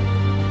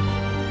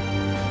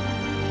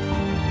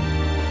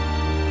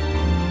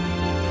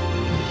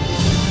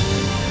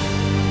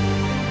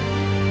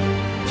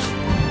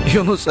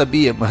 Yo no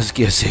sabía más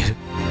qué hacer.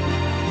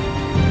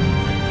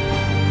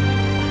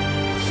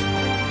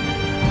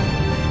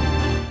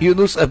 Yo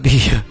no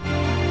sabía.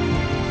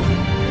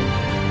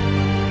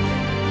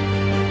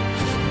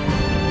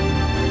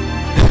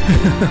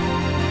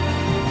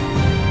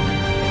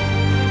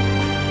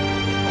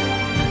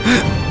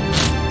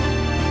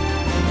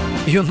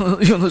 Yo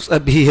no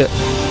sabía.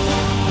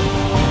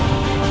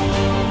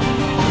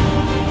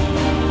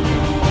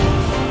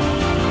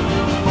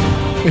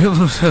 Yo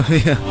no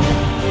sabía.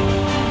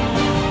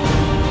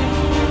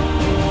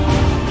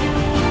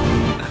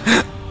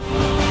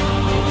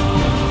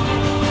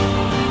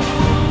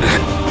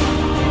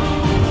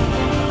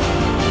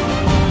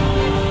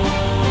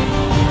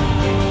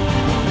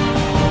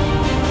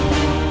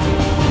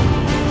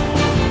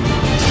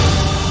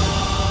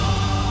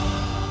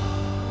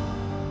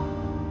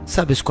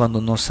 ¿Sabes cuando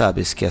no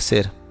sabes qué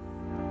hacer?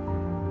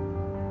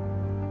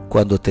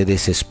 Cuando te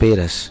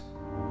desesperas.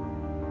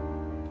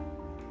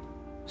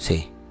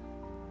 Sí.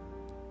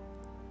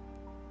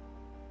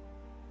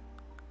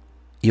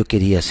 Yo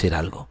quería hacer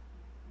algo.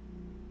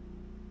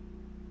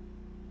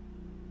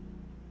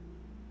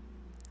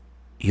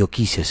 Yo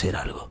quise hacer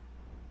algo.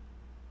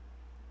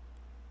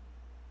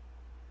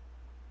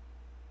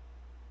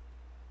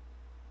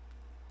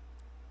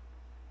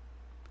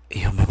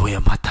 Y yo me voy a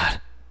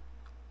matar.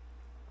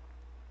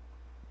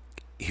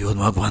 Yo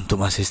no aguanto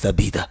más esta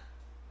vida.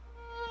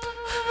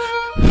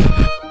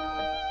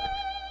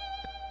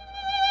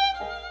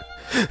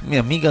 Mi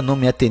amiga no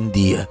me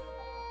atendía.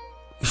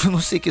 Yo no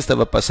sé qué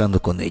estaba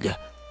pasando con ella.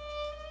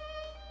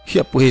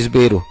 Ya pues,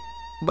 Vero,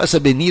 ¿vas a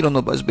venir o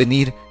no vas a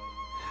venir?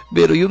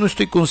 Vero, yo no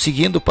estoy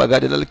consiguiendo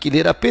pagar el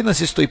alquiler, apenas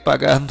estoy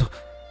pagando.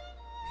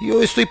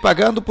 Yo estoy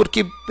pagando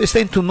porque está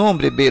en tu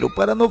nombre, Vero,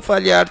 para no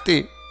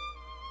fallarte.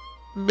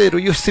 Vero,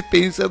 yo estoy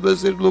pensando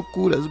hacer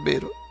locuras,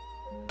 Vero.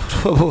 Por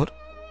favor.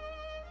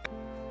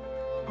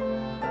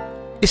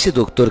 Ese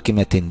doctor que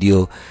me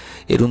atendió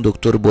era un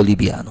doctor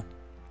boliviano.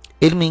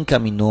 Él me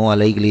encaminó a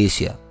la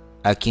iglesia,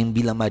 aquí en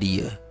Vila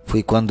María.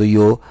 Fue cuando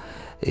yo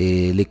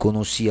le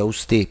conocí a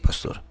usted,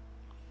 pastor.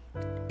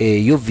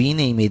 Yo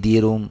vine y me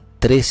dieron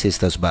 3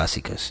 cestas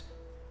básicas.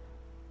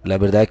 La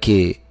verdad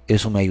que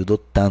eso me ayudó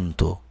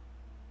tanto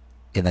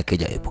en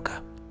aquella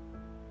época.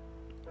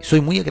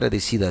 Soy muy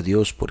agradecida a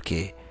Dios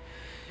porque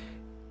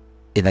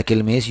en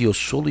aquel mes yo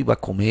solo iba a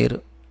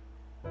comer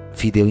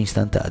fideo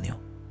instantáneo.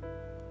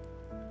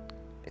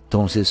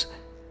 Entonces,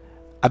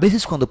 a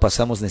veces cuando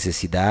pasamos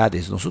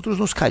necesidades, nosotros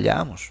nos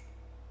callamos.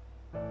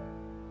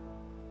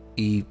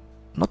 Y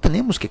no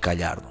tenemos que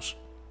callarnos.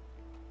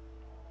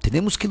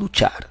 Tenemos que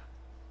luchar.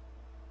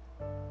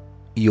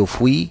 Y yo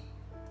fui,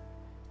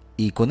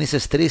 y con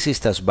esas 3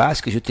 cestas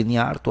básicas yo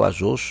tenía harto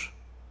arroz,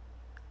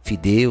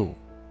 fideo,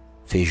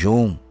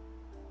 feijão.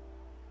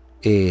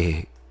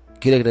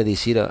 Quiero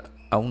agradecer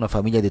a una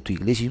familia de tu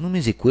iglesia, yo no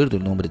me recuerdo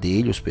el nombre de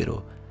ellos,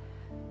 pero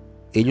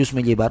ellos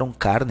me llevaron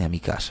carne a mi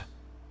casa,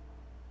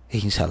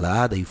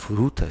 ensalada y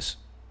frutas.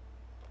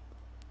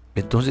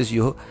 Entonces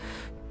yo,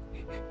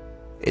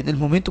 en el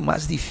momento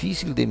más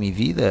difícil de mi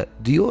vida,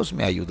 Dios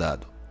me ha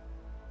ayudado,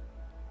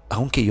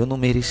 aunque yo no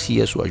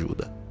merecía su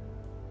ayuda.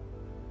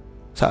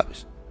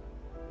 ¿Sabes?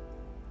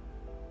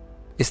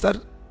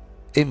 Estar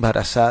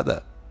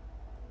embarazada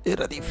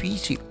era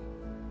difícil.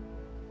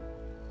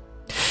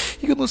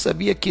 Yo no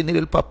sabía quién era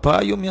el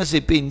papá, yo me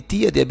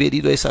arrepentía de haber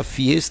ido a esa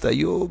fiesta,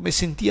 yo me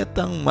sentía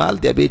tan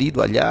mal de haber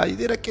ido allá,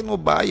 y era que no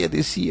vaya,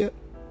 decía.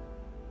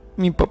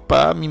 Mi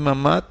papá, mi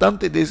mamá, tan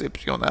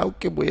decepcionado,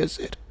 ¿qué voy a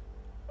hacer?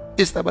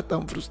 Estaba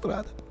tan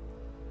frustrada.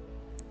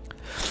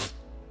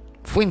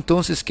 Fue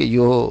entonces que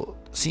yo,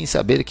 sin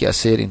saber qué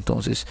hacer,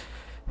 entonces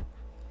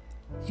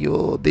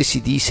yo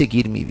decidí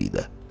seguir mi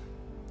vida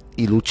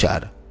y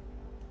luchar.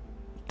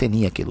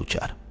 Tenía que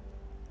luchar.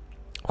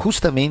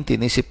 Justamente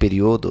en ese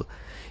periodo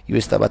yo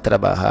estaba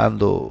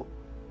trabajando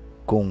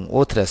con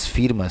otras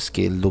firmas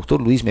que el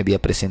doctor Luis me había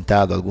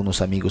presentado,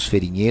 algunos amigos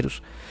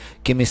feriñeros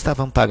que me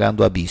estaban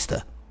pagando a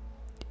vista,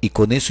 y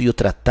con eso yo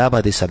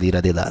trataba de salir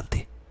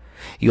adelante.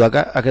 Yo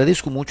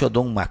agradezco mucho a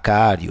don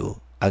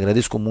Macario,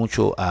 agradezco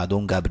mucho a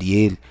don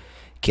Gabriel,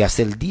 que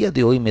hasta el día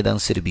de hoy me dan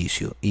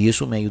servicio, y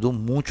eso me ayudó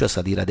mucho a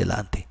salir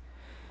adelante,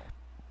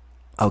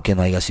 aunque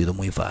no haya sido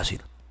muy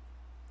fácil.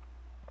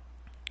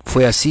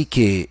 Fue así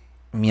que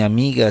mi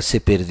amiga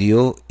se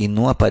perdió y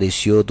no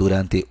apareció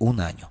durante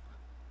 1 año.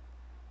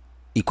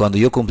 Y cuando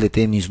yo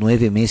completé mis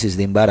 9 meses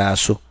de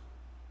embarazo,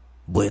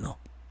 bueno,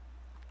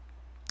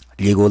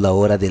 llegó la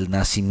hora del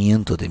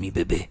nacimiento de mi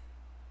bebé,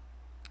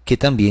 que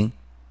también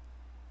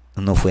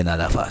no fue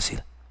nada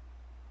fácil.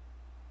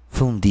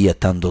 Fue un día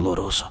tan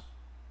doloroso.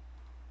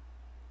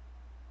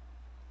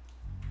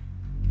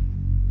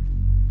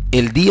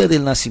 El día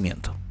del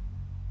nacimiento,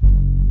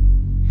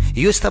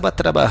 yo estaba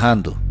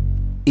trabajando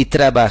y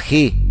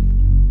trabajé,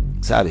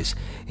 ¿sabes?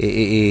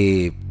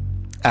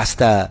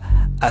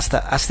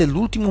 Hasta el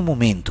último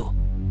momento,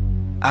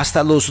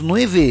 hasta los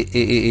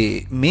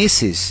 9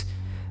 meses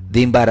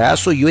de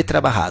embarazo yo he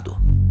trabajado.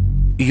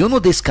 Y yo no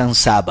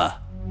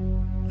descansaba.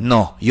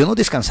 No, yo no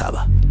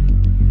descansaba.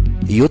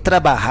 Yo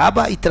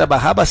trabajaba y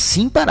trabajaba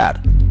sin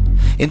parar.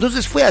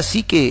 Entonces fue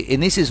así que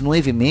en esos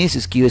 9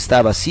 meses que yo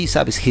estaba así,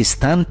 ¿sabes?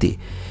 Gestante.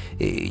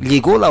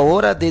 Llegó la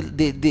hora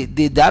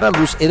de dar a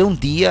luz. Era un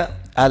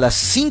día a las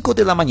 5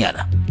 de la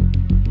mañana.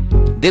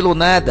 De lo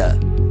nada,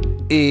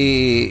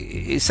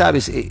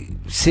 ¿sabes?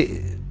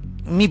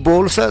 Mi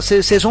bolsa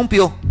se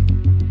rompió.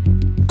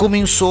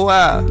 Comenzó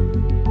a...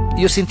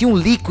 Yo sentí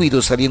un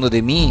líquido saliendo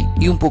de mí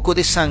y un poco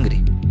de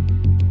sangre.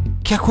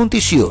 ¿Qué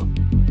aconteció?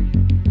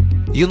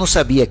 Yo no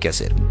sabía qué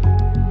hacer.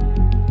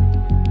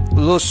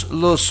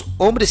 Los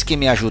hombres que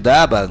me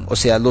ayudaban, o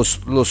sea,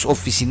 los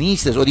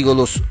oficinistas, o digo,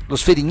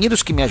 los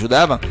feriñeros que me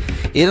ayudaban,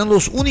 eran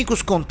los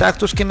únicos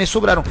contactos que me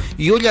sobraron.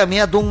 Yo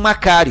llamé a don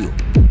Macario.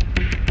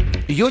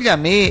 Yo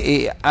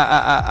llamé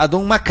a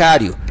don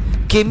Macario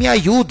que me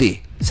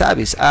ayude,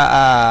 ¿sabes?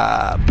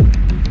 A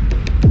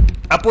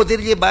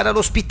poder llevar al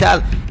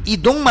hospital. Y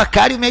don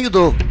Macario me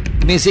ayudó.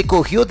 Me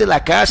recogió de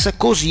la casa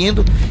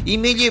corriendo y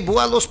me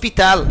llevó al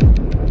hospital.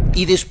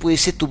 Y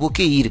después se tuvo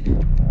que ir.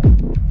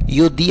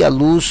 Yo di a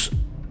luz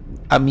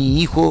a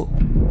mi hijo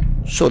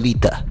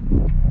solita.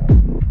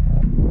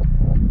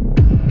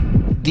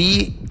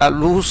 Di a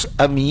luz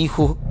a mi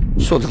hijo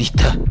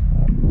solita.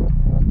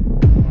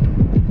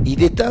 Y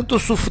de tanto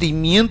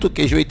sufrimiento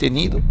que yo he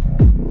tenido,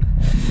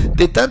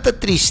 de tanta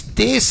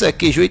tristeza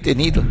que yo he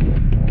tenido,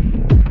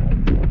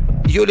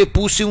 yo le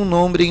puse un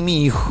nombre en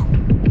mi hijo.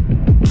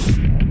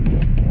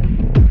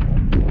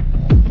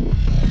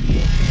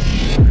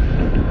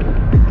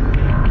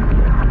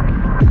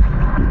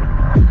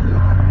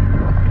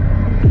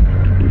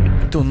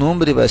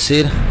 nombre va a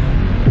ser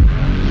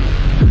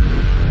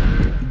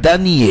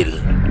Daniel.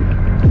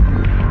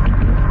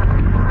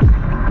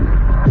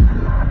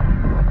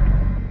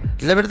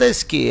 La verdad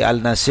es que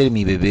al nacer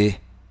mi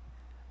bebé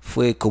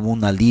fue como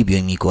un alivio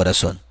en mi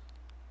corazón.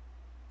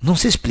 No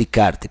sé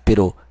explicarte,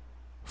 pero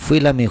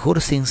fue la mejor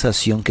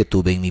sensación que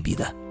tuve en mi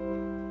vida.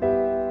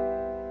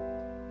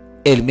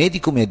 El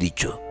médico me ha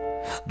dicho,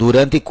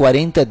 durante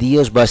 40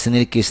 días vas a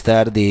tener que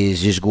estar de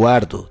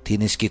resguardo,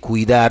 tienes que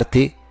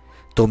cuidarte,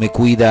 tome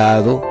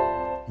cuidado,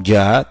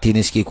 ya,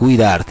 tienes que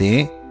cuidarte,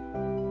 ¿eh?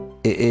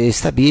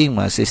 Está bien,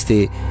 mas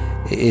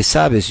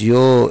sabes,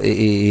 yo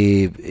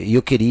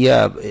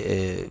quería,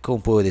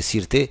 ¿cómo puedo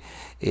decirte?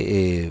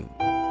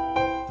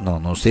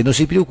 No, usted no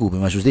se preocupe,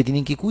 mas usted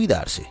tiene que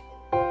cuidarse.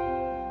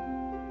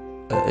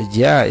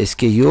 Ya, es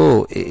que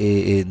yo,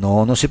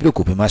 no se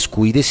preocupe, mas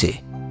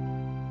cuídese.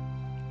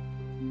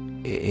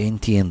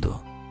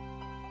 Entiendo.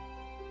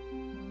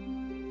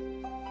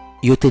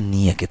 Yo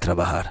tenía que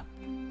trabajar.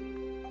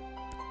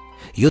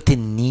 Yo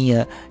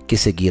tenía que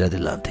seguir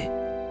adelante.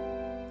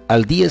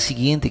 Al día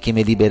siguiente que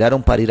me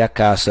liberaron para ir a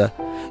casa,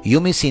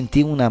 yo me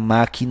sentí una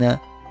máquina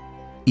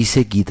y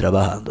seguí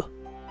trabajando.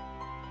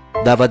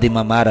 Daba de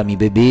mamar a mi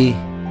bebé,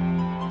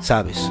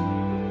 ¿sabes?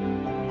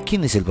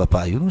 ¿Quién es el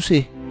papá? Yo no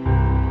sé.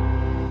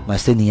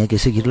 Mas tenía que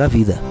seguir la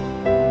vida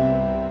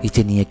y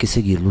tenía que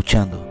seguir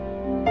luchando.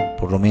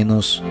 Por lo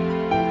menos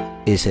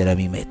esa era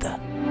mi meta.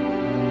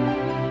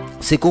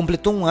 Se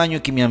completó un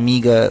año que mi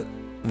amiga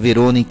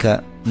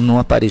Verónica no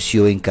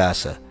apareció en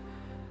casa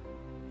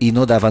y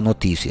no daba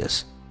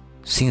noticias,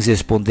 sin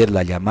responder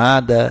la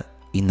llamada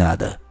y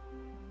nada.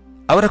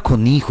 Ahora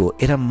con hijo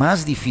era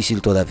más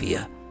difícil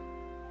todavía.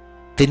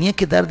 Tenía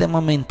que dar de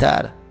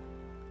amamentar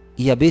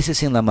y a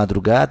veces en la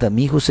madrugada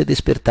mi hijo se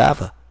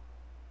despertaba.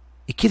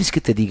 ¿Y quieres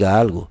que te diga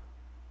algo?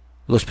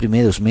 Los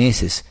primeros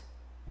meses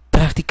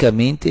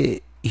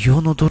prácticamente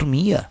yo no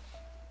dormía.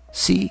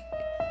 Sí,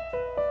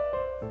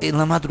 en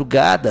la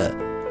madrugada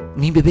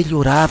mi bebé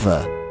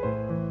lloraba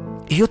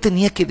y yo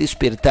tenía que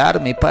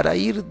despertarme para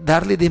ir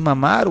darle de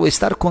mamar o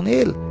estar con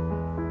él.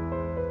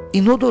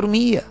 Y no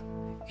dormía.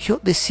 Yo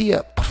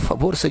decía, por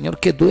favor, Señor,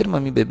 que duerma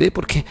mi bebé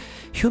porque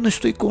yo no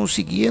estoy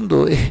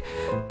consiguiendo.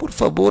 Por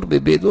favor,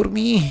 bebé,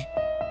 dormí.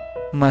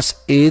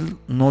 Mas él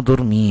no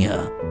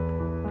dormía.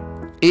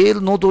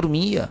 Él no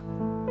dormía.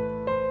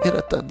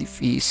 Era tan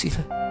difícil.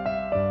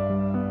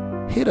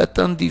 Era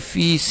tan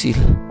difícil.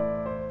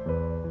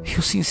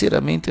 Yo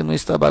sinceramente no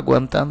estaba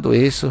aguantando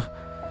eso.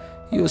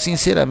 Yo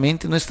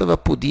sinceramente no estaba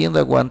pudiendo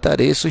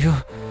aguantar eso. Yo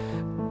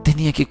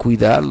tenía que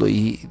cuidarlo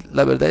y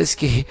la verdad es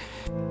que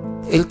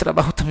el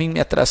trabajo también me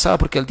atrasaba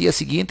porque al día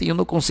siguiente yo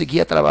no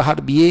conseguía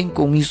trabajar bien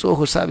con mis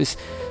ojos, ¿sabes?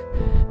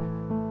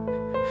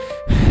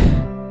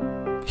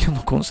 Yo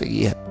no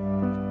conseguía.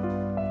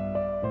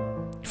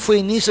 Fue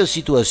en esa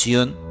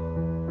situación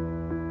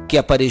que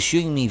apareció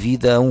en mi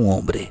vida un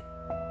hombre.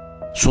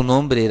 Su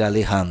nombre era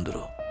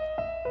Alejandro.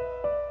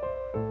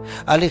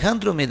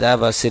 Alejandro me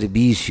daba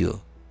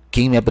servicio.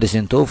 Quien me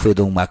presentó fue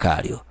don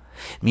Macario.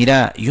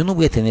 Mira, yo no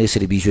voy a tener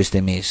servicio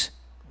este mes.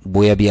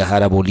 Voy a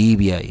viajar a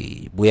Bolivia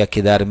y voy a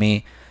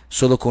quedarme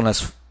solo con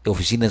las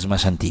oficinas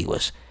más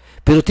antiguas.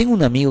 Pero tengo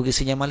un amigo que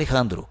se llama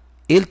Alejandro.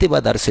 Él te va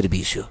a dar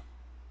servicio.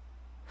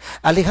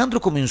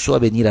 Alejandro comenzó a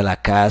venir a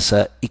la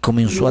casa y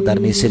comenzó a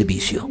darme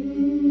servicio.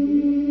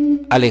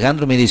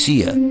 Alejandro me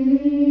decía,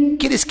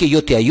 ¿quieres que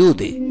yo te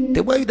ayude?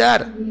 Te voy a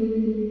ayudar.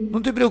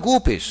 No te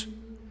preocupes.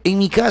 En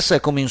mi casa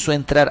comenzó a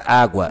entrar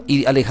agua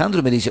y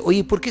Alejandro me dice,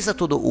 oye, ¿por qué está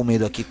todo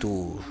húmedo aquí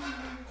tu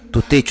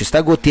techo?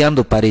 Está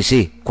goteando,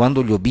 parece.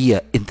 Cuando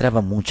llovía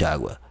entraba mucha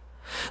agua.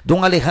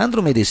 Don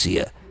Alejandro me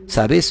decía,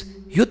 ¿sabes?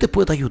 Yo te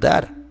puedo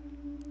ayudar.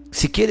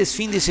 Si quieres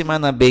fin de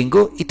semana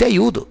vengo y te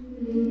ayudo.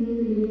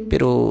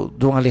 Pero,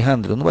 don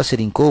Alejandro, ¿no va a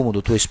ser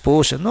incómodo tu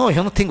esposa? No,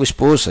 yo no tengo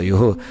esposa,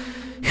 yo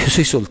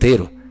soy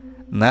soltero.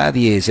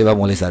 Nadie se va a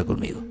molestar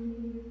conmigo.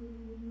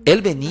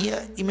 Él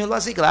venía y me lo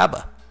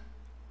arreglaba,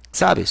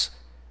 ¿sabes?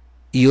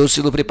 Y yo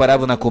se lo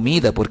preparaba una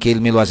comida porque él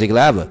me lo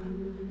arreglaba.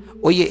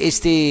 Oye,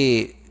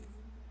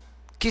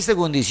 ¿qué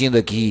están diciendo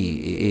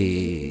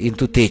aquí en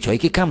tu techo? Hay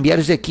que cambiar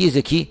es de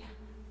aquí.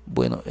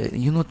 Bueno,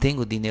 yo no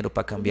tengo dinero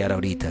para cambiar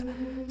ahorita.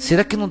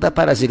 ¿Será que no da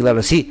para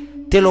arreglarlo así?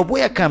 Te lo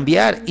voy a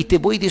cambiar y te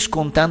voy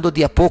descontando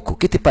de a poco.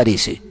 ¿Qué te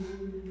parece?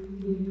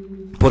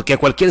 Porque a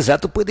cualquier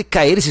rato puede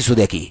caerse eso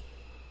de aquí.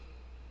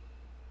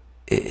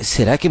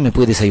 ¿Será que me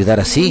puedes ayudar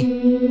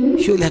así?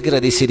 Yo le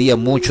agradecería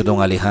mucho,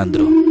 don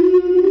Alejandro.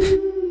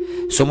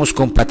 Somos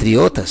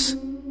compatriotas.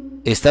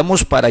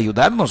 Estamos para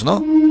ayudarnos,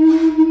 ¿no?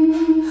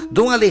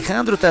 Don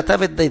Alejandro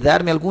trataba de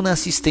darme alguna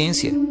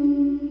asistencia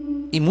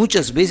y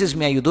muchas veces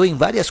me ayudó en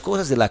varias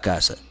cosas de la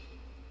casa.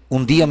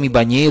 Un día mi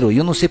bañero,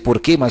 yo no sé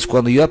por qué, mas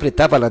cuando yo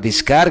apretaba la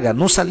descarga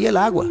no salía el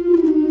agua.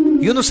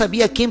 Yo no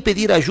sabía a quién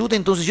pedir ayuda,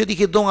 entonces yo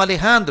dije, don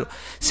Alejandro,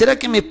 ¿será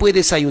que me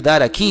puedes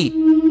ayudar aquí?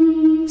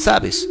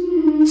 ¿Sabes?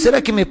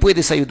 ¿Será que me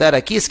puedes ayudar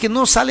aquí? Es que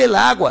no sale el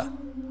agua.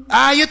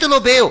 Ah, yo te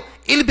lo veo.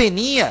 Él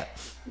venía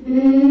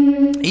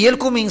Y él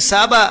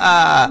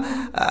comenzaba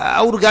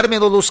a hurgarme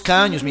los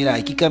caños. Mira,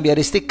 hay que cambiar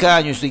este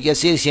caño, esto hay que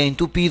hacer, se ha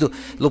entupido,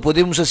 lo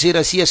podemos hacer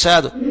así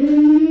asado.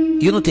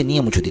 Yo no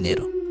tenía mucho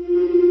dinero.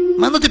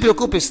 Mas no te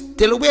preocupes,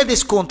 te lo voy a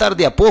descontar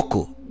de a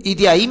poco y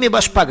de ahí me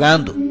vas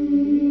pagando.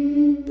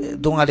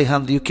 Don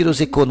Alejandro, yo quiero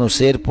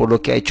reconocer por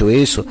lo que ha hecho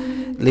eso.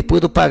 ¿Le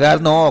puedo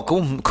pagar? No,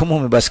 ¿cómo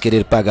me vas a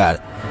querer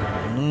pagar?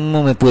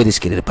 No me puedes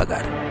querer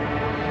pagar.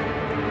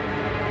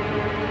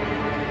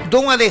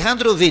 Don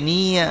Alejandro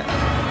venía,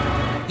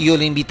 yo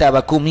le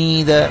invitaba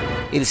comida,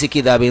 él se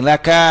quedaba en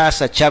la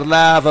casa,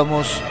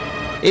 charlábamos.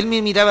 Él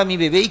me miraba a mi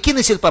bebé. ¿Y quién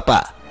es el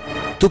papá?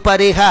 ¿Tu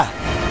pareja?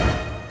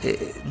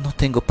 No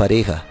tengo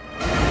pareja.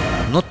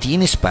 ¿No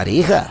tienes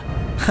pareja?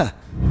 Ja,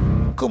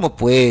 ¿cómo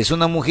pues?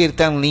 Una mujer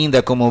tan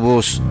linda como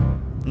vos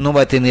no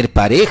va a tener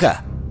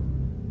pareja.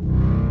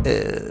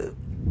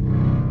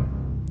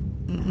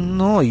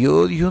 No,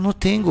 yo no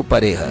tengo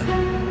pareja.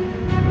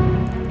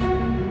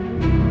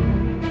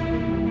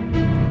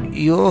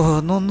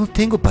 Yo no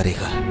tengo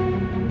pareja.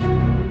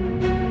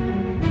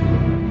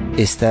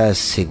 ¿Estás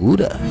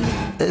segura?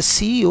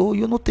 Sí,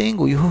 yo no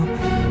tengo. Yo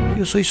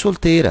soy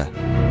soltera.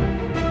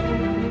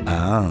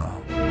 Ah.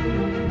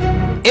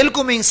 Él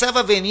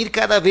comenzaba a venir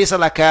cada vez a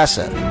la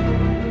casa.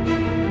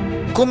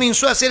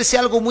 Comenzó a hacerse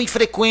algo muy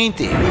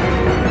frecuente.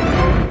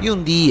 Y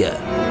un día,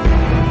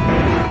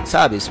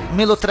 ¿sabes?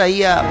 Me lo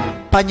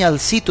traía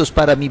pañalcitos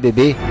para mi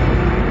bebé.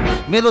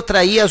 Me lo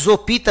traía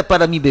sopita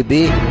para mi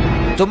bebé.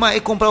 Toma,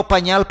 he comprado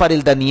pañal para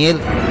el Daniel.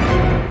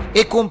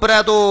 He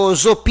comprado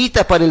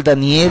sopita para el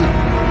Daniel.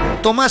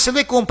 Toma, se lo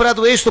he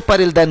comprado esto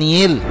para el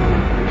Daniel.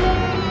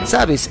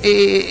 ¿Sabes?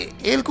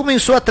 Él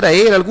comenzó a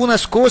traer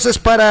algunas cosas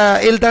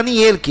para el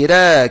Daniel, que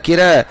era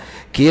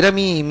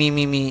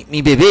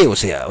mi bebé, o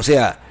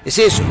sea, es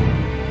eso.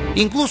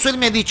 Incluso él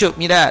me ha dicho,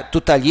 mira,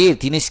 tu taller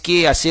tienes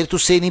que hacer tu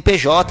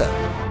CNPJ.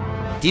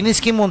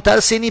 Tienes que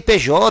montar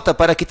CNPJ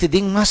para que te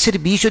den más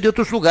servicio de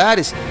otros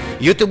lugares.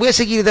 Yo te voy a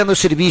seguir dando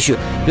servicio,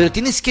 pero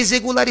tienes que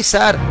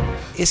regularizar.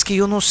 Es que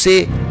yo no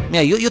sé.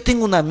 Mira, yo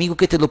tengo un amigo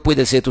que te lo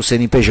puede hacer tu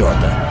CNPJ.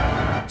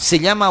 Se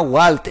llama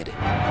Walter.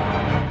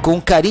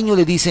 Con cariño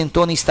le dicen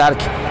Tony Stark,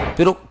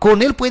 pero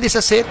con él puedes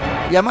hacer.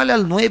 Llámale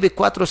al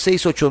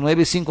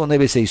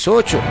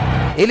 946895968.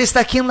 Él está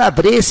aquí en la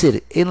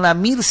Bresser, en la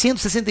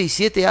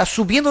 1167A,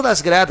 subiendo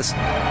las gradas.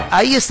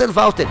 Ahí está el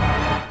Walter.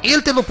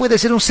 Él te lo puede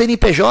hacer un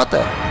CNPJ.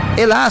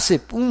 Él hace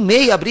un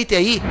MEI, abrite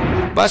ahí.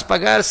 Vas a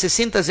pagar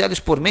 60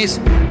 reales por mes.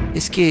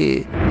 Es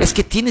que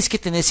tienes que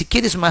tener, si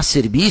quieres más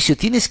servicio,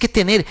 tienes que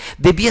tener,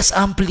 debías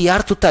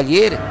ampliar tu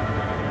taller.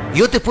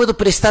 Yo te puedo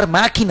prestar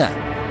máquina.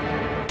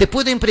 Te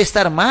pueden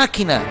prestar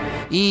máquina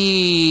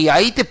y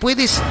ahí te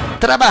puedes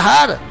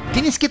trabajar.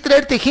 Tienes que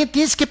traerte gente,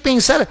 tienes que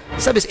pensar.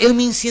 ¿Sabes? Él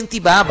me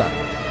incentivaba.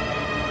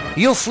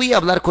 Yo fui a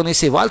hablar con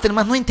ese Walter,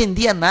 mas no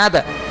entendía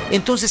nada.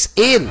 Entonces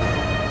él,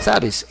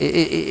 ¿sabes?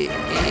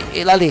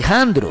 El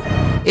Alejandro,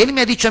 él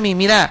me ha dicho a mí,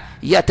 mira,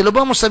 ya te lo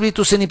vamos a abrir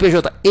tu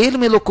CNPJ. Él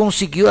me lo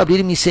consiguió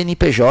abrir mi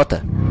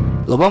CNPJ.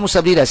 Lo vamos a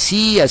abrir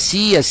así,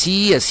 así,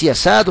 así, así,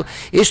 asado.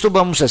 Esto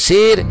vamos a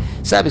hacer,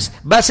 ¿sabes?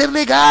 Va a ser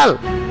legal.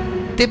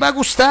 Te va a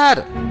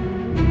gustar.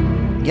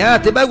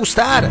 Ya, te va a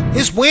gustar.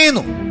 Es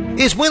bueno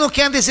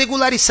que andes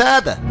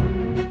regularizada.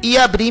 Y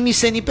abrí mi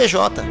CNPJ.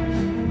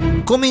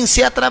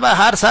 Comencé a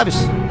trabajar, ¿sabes?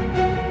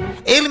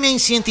 Él me ha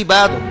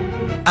incentivado.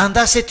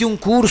 Anda a hacerte un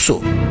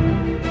curso.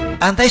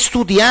 Anda a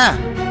estudiar.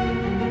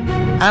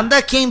 Anda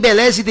aquí en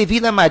Beleze de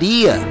Vila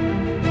María.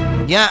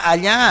 Ya,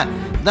 allá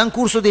dan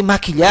curso de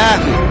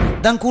maquillaje.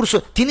 Dan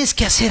curso. Tienes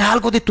que hacer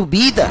algo de tu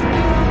vida.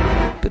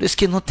 Pero es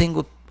que no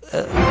tengo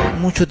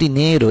mucho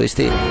dinero.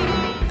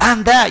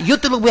 Anda, yo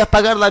te lo voy a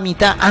pagar la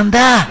mitad.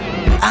 Anda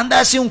a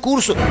hacer un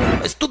curso.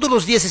 Todos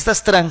los días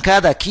estás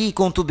trancada aquí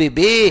con tu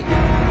bebé.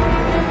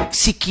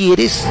 Si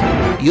quieres,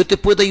 yo te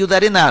puedo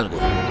ayudar en algo.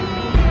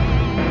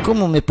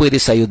 ¿Cómo me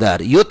puedes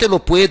ayudar? Yo te lo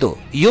puedo.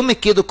 Yo me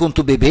quedo con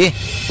tu bebé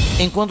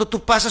en cuando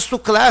tú pasas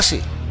tu clase.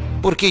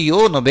 Porque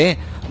yo, ¿no ve?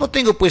 No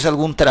tengo pues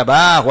algún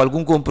trabajo,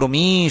 algún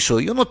compromiso.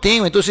 Yo no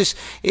tengo. Entonces,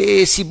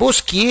 si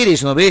vos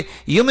quieres, ¿no ve?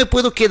 Yo me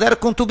puedo quedar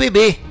con tu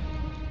bebé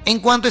en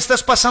cuanto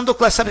estás pasando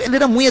clase. Él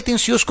era muy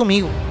atencioso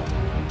conmigo.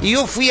 Y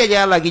yo fui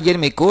allá a la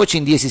Guillermo Coche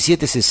en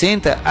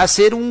 1760 a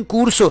hacer un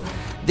curso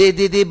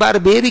de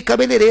barbero y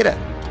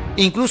cabeleireira.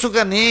 Incluso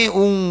gané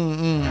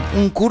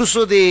un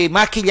curso de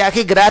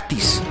maquillaje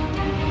gratis.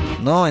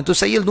 ¿No?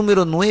 Entonces ahí el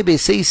número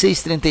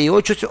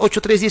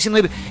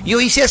 966388319.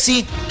 Yo hice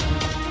así.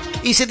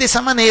 Hice de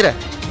esa manera.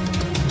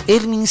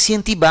 Él me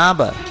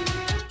incentivaba.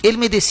 Él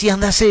me decía,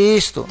 anda a hacer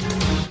esto.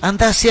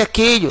 Anda a hacer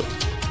aquello.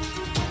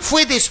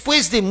 Fue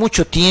después de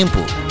mucho tiempo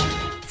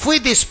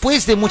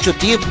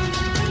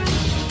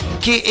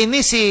que en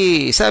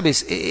ese,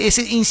 ¿sabes?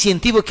 Ese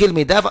incentivo que él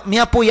me daba, me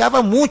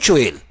apoyaba mucho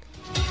él.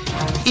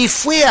 Y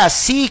fue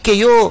así que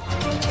yo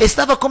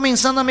estaba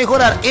comenzando a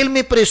mejorar. Él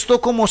me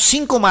prestó como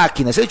 5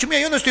 máquinas. Él dijo,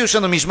 mira, yo no estoy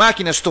usando mis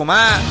máquinas,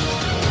 toma.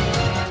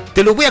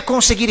 Te lo voy a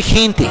conseguir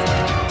gente.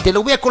 Te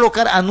lo voy a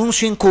colocar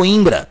anuncio en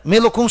Coimbra. Me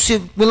lo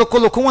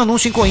colocó un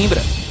anuncio en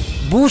Coimbra.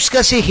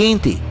 Búscase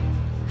gente.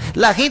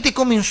 La gente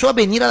comenzó a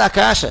venir a la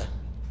casa.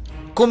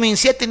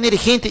 Comecei a ter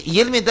gente e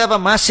ele me dava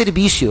mais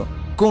serviço.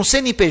 Com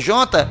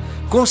CNPJ,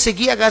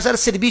 conseguia agarrar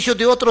serviço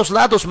de outros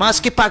lados mais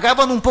que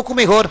pagavam um pouco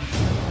melhor.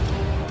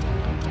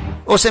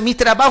 Ou seja, meu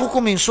trabalho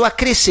começou a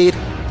crescer.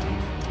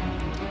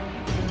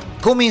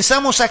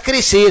 Começamos a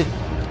crescer.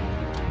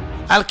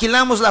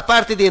 Alquilamos a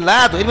parte de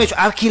lado. Ele me disse,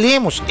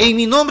 alquilemos. Em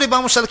meu nome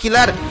vamos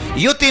alquilar.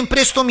 Eu te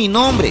empresto meu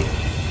nome.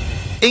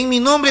 Em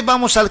meu nome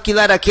vamos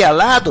alquilar aqui ao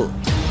lado.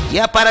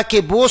 Já para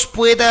que vos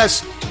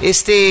puedas,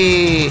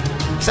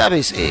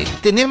 sabes,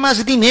 ter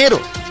mais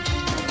dinheiro.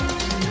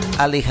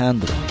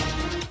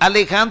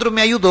 Alejandro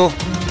me ajudou.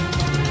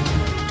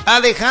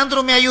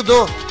 Alejandro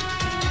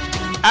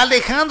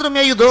me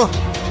ajudou.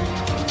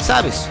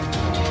 Sabes?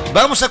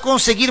 Vamos a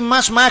conseguir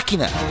mais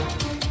máquina.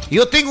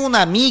 Eu tenho uma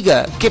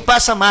amiga que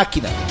passa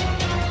máquina.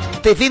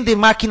 Te vende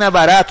máquina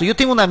barato. Eu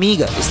tenho uma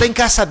amiga, está em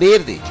Casa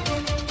Verde.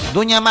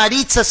 Doña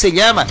Maritza se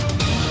llama.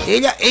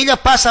 Ela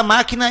passa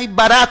máquina e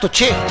barato,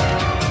 che.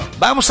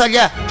 Vamos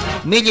allá.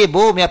 Me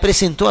levou, me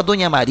apresentou a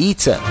Doña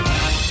Maritza.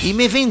 E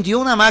me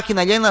vendeu uma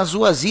máquina allá nas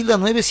ruas Isla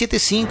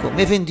 975.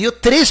 Me vendeu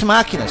 3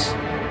 máquinas.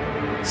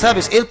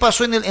 Sabes, ele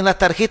passou na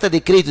tarjeta de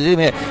crédito.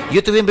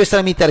 Eu te vou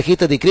emprestar minha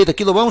tarjeta de crédito.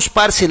 Aqui lo vamos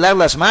parcelar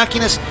as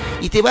máquinas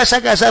e te vas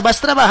a casar, vas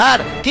a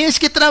trabalhar. Tienes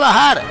que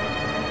trabalhar.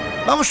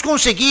 Vamos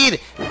conseguir.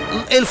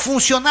 O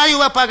funcionário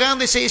vai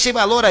pagando esse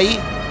valor aí.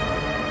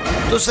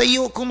 Então aí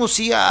eu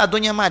conheci a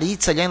Doña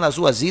Maritza allá nas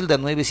ruas Hilda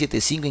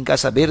 975 em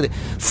Casa Verde.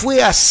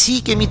 Foi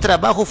assim que meu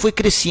trabalho foi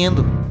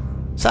crescendo.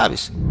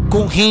 Sabes?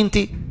 Com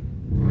gente.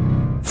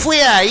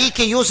 Foi aí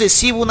que eu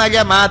recebo uma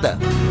chamada.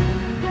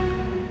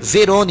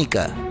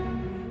 Verônica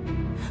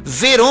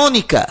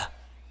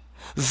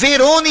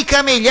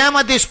me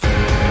llama después.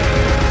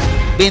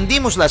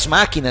 Vendimos las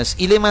máquinas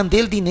y le mandé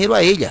el dinero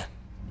a ella.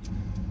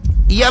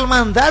 Y al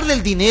mandarle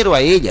el dinero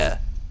a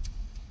ella,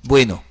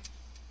 bueno,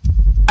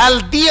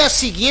 al día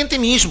siguiente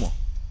mismo,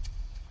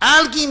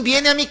 alguien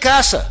viene a mi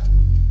casa.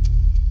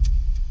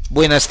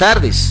 Buenas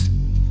tardes.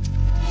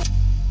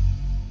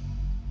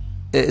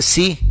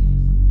 Sí,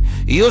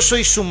 yo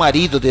soy su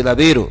marido de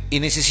Lavero y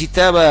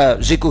necesitaba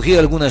recoger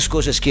algunas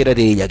cosas que era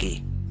de ella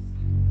aquí.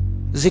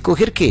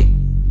 ¿Recoger qué?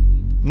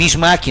 Mis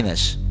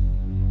máquinas.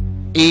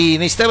 Y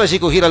necesitaba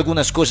recoger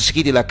algunas cosas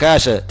aquí de la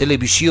casa,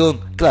 televisión.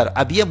 Claro,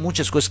 había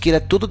muchas cosas que era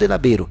todo de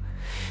Lavero.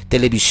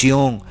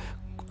 Televisión,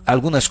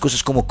 algunas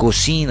cosas como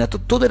cocina,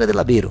 todo era de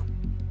Lavero.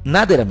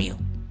 Nada era mío.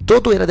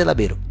 Todo era de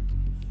Lavero.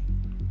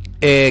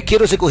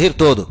 Quiero recoger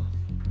todo.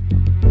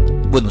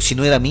 Bueno, si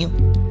no era mío,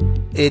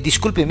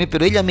 discúlpeme,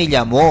 pero ella me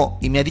llamó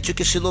y me ha dicho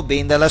que se lo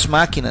venda las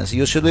máquinas. Y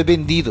yo se lo he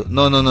vendido.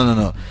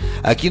 No.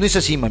 Aquí no es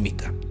así,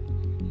 mamita.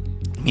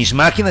 Mis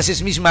máquinas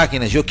es mis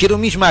máquinas, yo quiero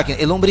mis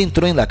máquinas. El hombre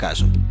entró en la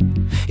casa.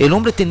 El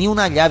hombre tenía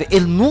una llave.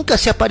 Él nunca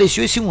se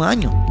apareció ese un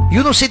año.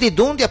 Yo no sé de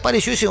dónde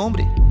apareció ese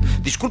hombre.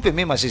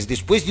 Discúlpeme, mas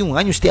después de un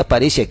año usted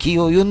aparece aquí.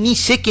 Yo ni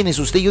sé quién es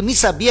usted. Yo ni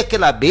sabía que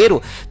el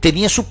Lavero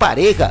tenía su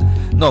pareja.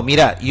 No,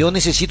 mira, yo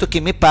necesito que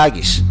me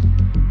pagues.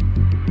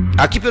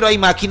 Aquí pero hay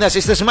máquinas,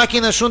 estas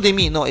máquinas son de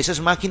mí. No, esas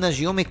máquinas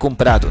yo me he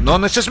comprado.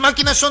 No, esas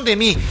máquinas son de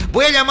mí.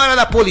 Voy a llamar a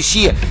la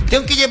policía.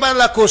 Tengo que llevar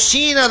la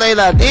cocina, la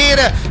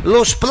heladera,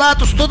 los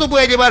platos, todo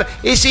voy a llevar.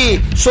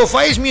 Ese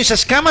sofá es mío,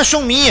 esas camas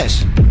son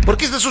mías. ¿Por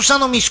qué estás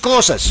usando mis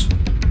cosas?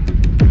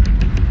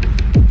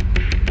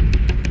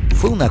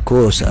 Fue una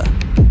cosa,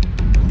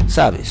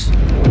 ¿sabes?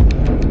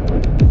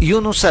 Yo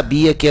no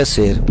sabía qué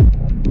hacer.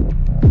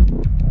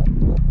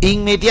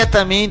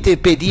 Inmediatamente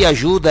pedí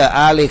ayuda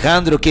a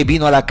Alejandro que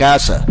vino a la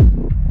casa.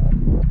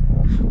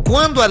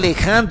 Cuando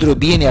Alejandro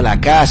viene a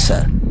la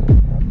casa,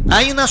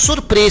 hay una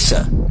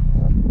sorpresa.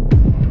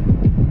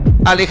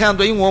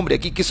 Alejandro, hay un hombre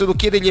aquí que solo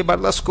quiere llevar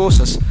las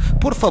cosas.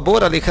 Por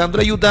favor, Alejandro,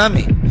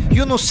 ayúdame.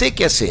 Yo no sé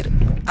qué hacer.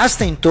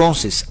 Hasta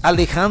entonces,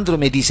 Alejandro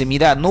me dice,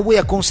 mira, no voy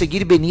a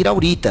conseguir venir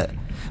ahorita.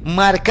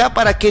 Marca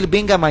para que él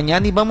venga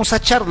mañana y vamos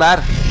a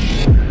charlar.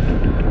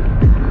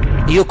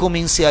 Y yo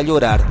comencé a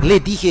llorar.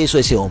 Le dije eso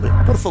a ese hombre.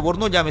 Por favor,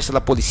 no llames a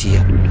la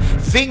policía.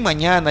 Ven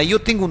mañana,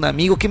 yo tengo un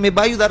amigo que me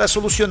va a ayudar a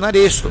solucionar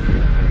esto.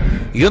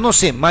 Yo no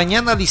sé,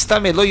 mañana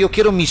listámelo, yo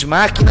quiero mis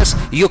máquinas,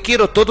 yo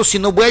quiero todo, si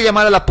no voy a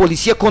llamar a la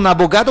policía, con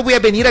abogado voy a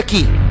venir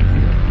aquí.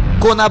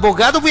 Con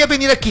abogado voy a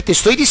venir aquí, te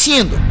estoy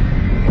diciendo.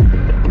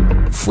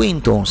 Fue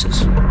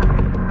entonces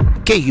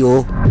que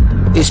yo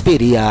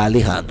esperé a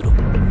Alejandro,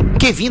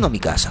 que vino a mi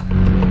casa.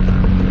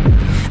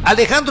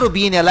 Alejandro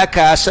viene a la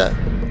casa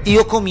y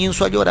yo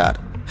comienzo a llorar.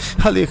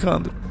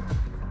 Alejandro,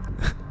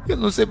 yo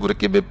no sé por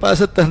qué me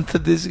pasa tanta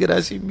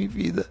desgracia en mi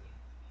vida.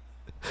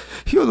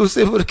 Yo no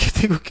sé por qué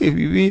tengo que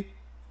vivir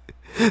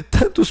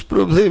tantos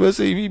problemas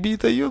en mi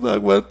vida. Yo no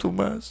aguanto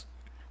más.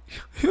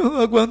 Yo no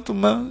aguanto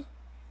más.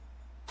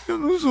 Yo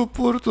no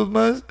soporto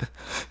más.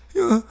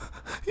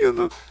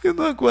 Yo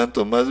no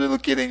aguanto más. Me lo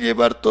quieren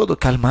llevar todo.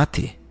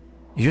 Cálmate.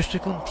 Yo estoy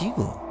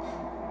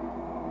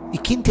contigo. ¿Y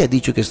quién te ha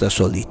dicho que estás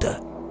solita?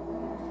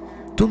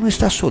 Tú no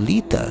estás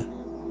solita.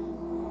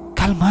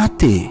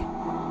 Cálmate.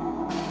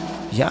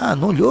 Ya,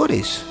 no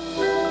llores.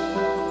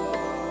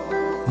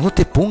 No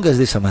te pongas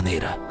de esa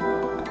manera.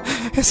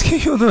 Es que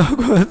yo no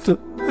aguanto,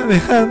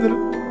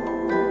 Alejandro.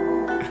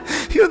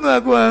 Yo no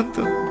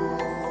aguanto.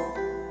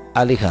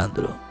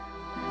 Alejandro.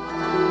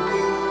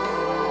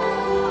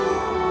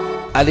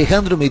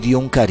 Alejandro me dio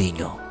un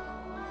cariño,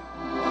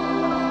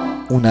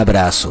 un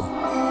abrazo.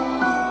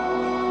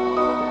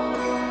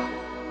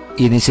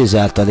 Y en ese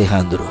rato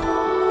Alejandro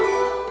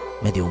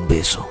me dio un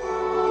beso.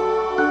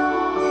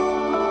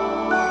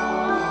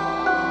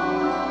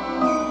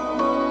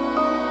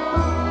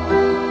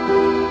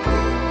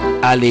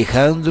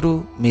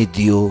 Alejandro me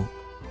dio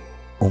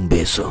un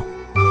beso.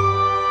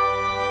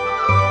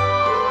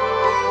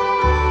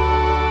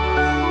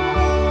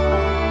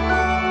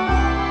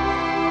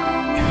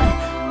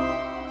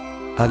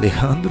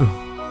 Alejandro,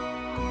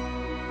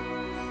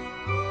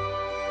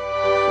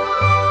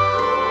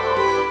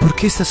 ¿por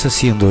qué estás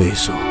haciendo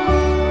eso?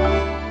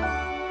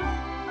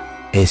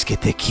 Es que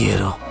te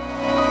quiero.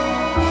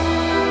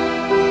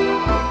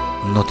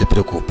 No te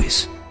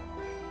preocupes.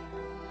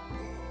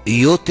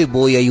 Yo te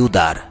voy a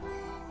ayudar.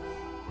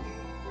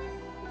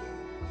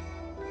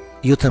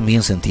 Yo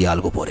también sentí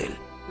algo por él.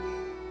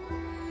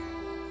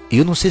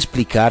 Yo no sé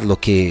explicar lo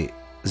que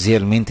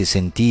realmente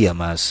sentía,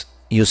 mas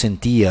yo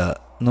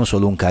sentía no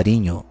solo un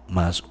cariño,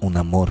 mas un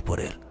amor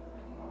por él.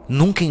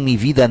 Nunca en mi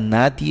vida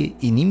nadie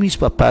y ni mis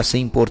papás se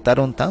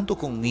importaron tanto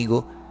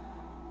conmigo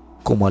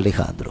como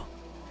Alejandro.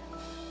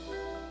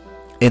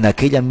 En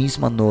aquella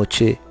misma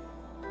noche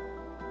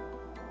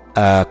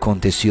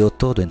aconteció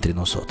todo entre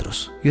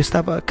nosotros. Yo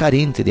estaba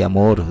carente de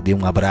amor, de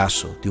un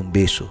abrazo, de un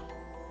beso.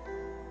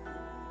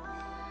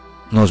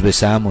 Nos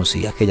besamos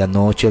y aquella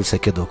noche él se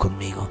quedó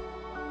conmigo,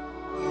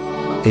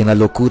 en la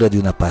locura de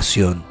una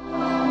pasión,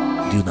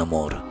 de un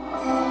amor.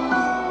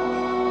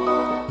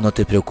 No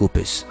te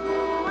preocupes,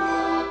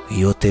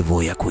 yo te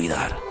voy a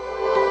cuidar.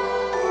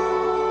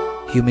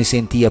 Yo me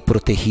sentía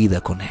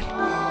protegida con él.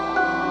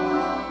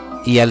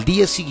 Y al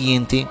día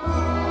siguiente,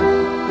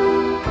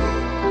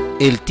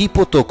 el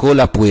tipo tocó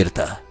la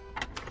puerta.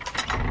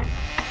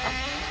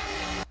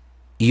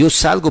 Y yo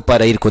salgo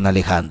para ir con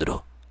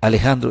Alejandro.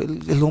 Alejandro,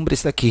 el hombre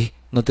está aquí,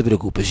 no te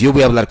preocupes, yo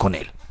voy a hablar con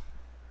él.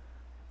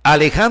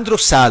 Alejandro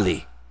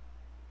sale.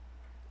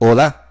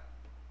 Hola.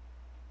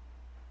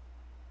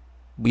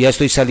 Ya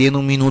estoy saliendo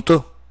un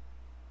minuto.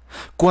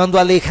 Cuando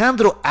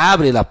Alejandro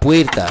abre la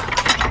puerta,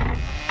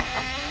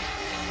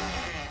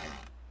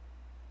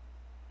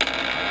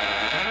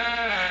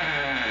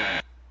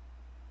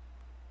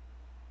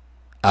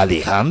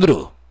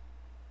 Alejandro,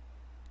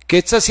 ¿qué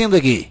estás haciendo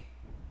aquí?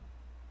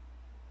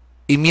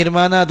 ¿Y mi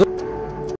hermana?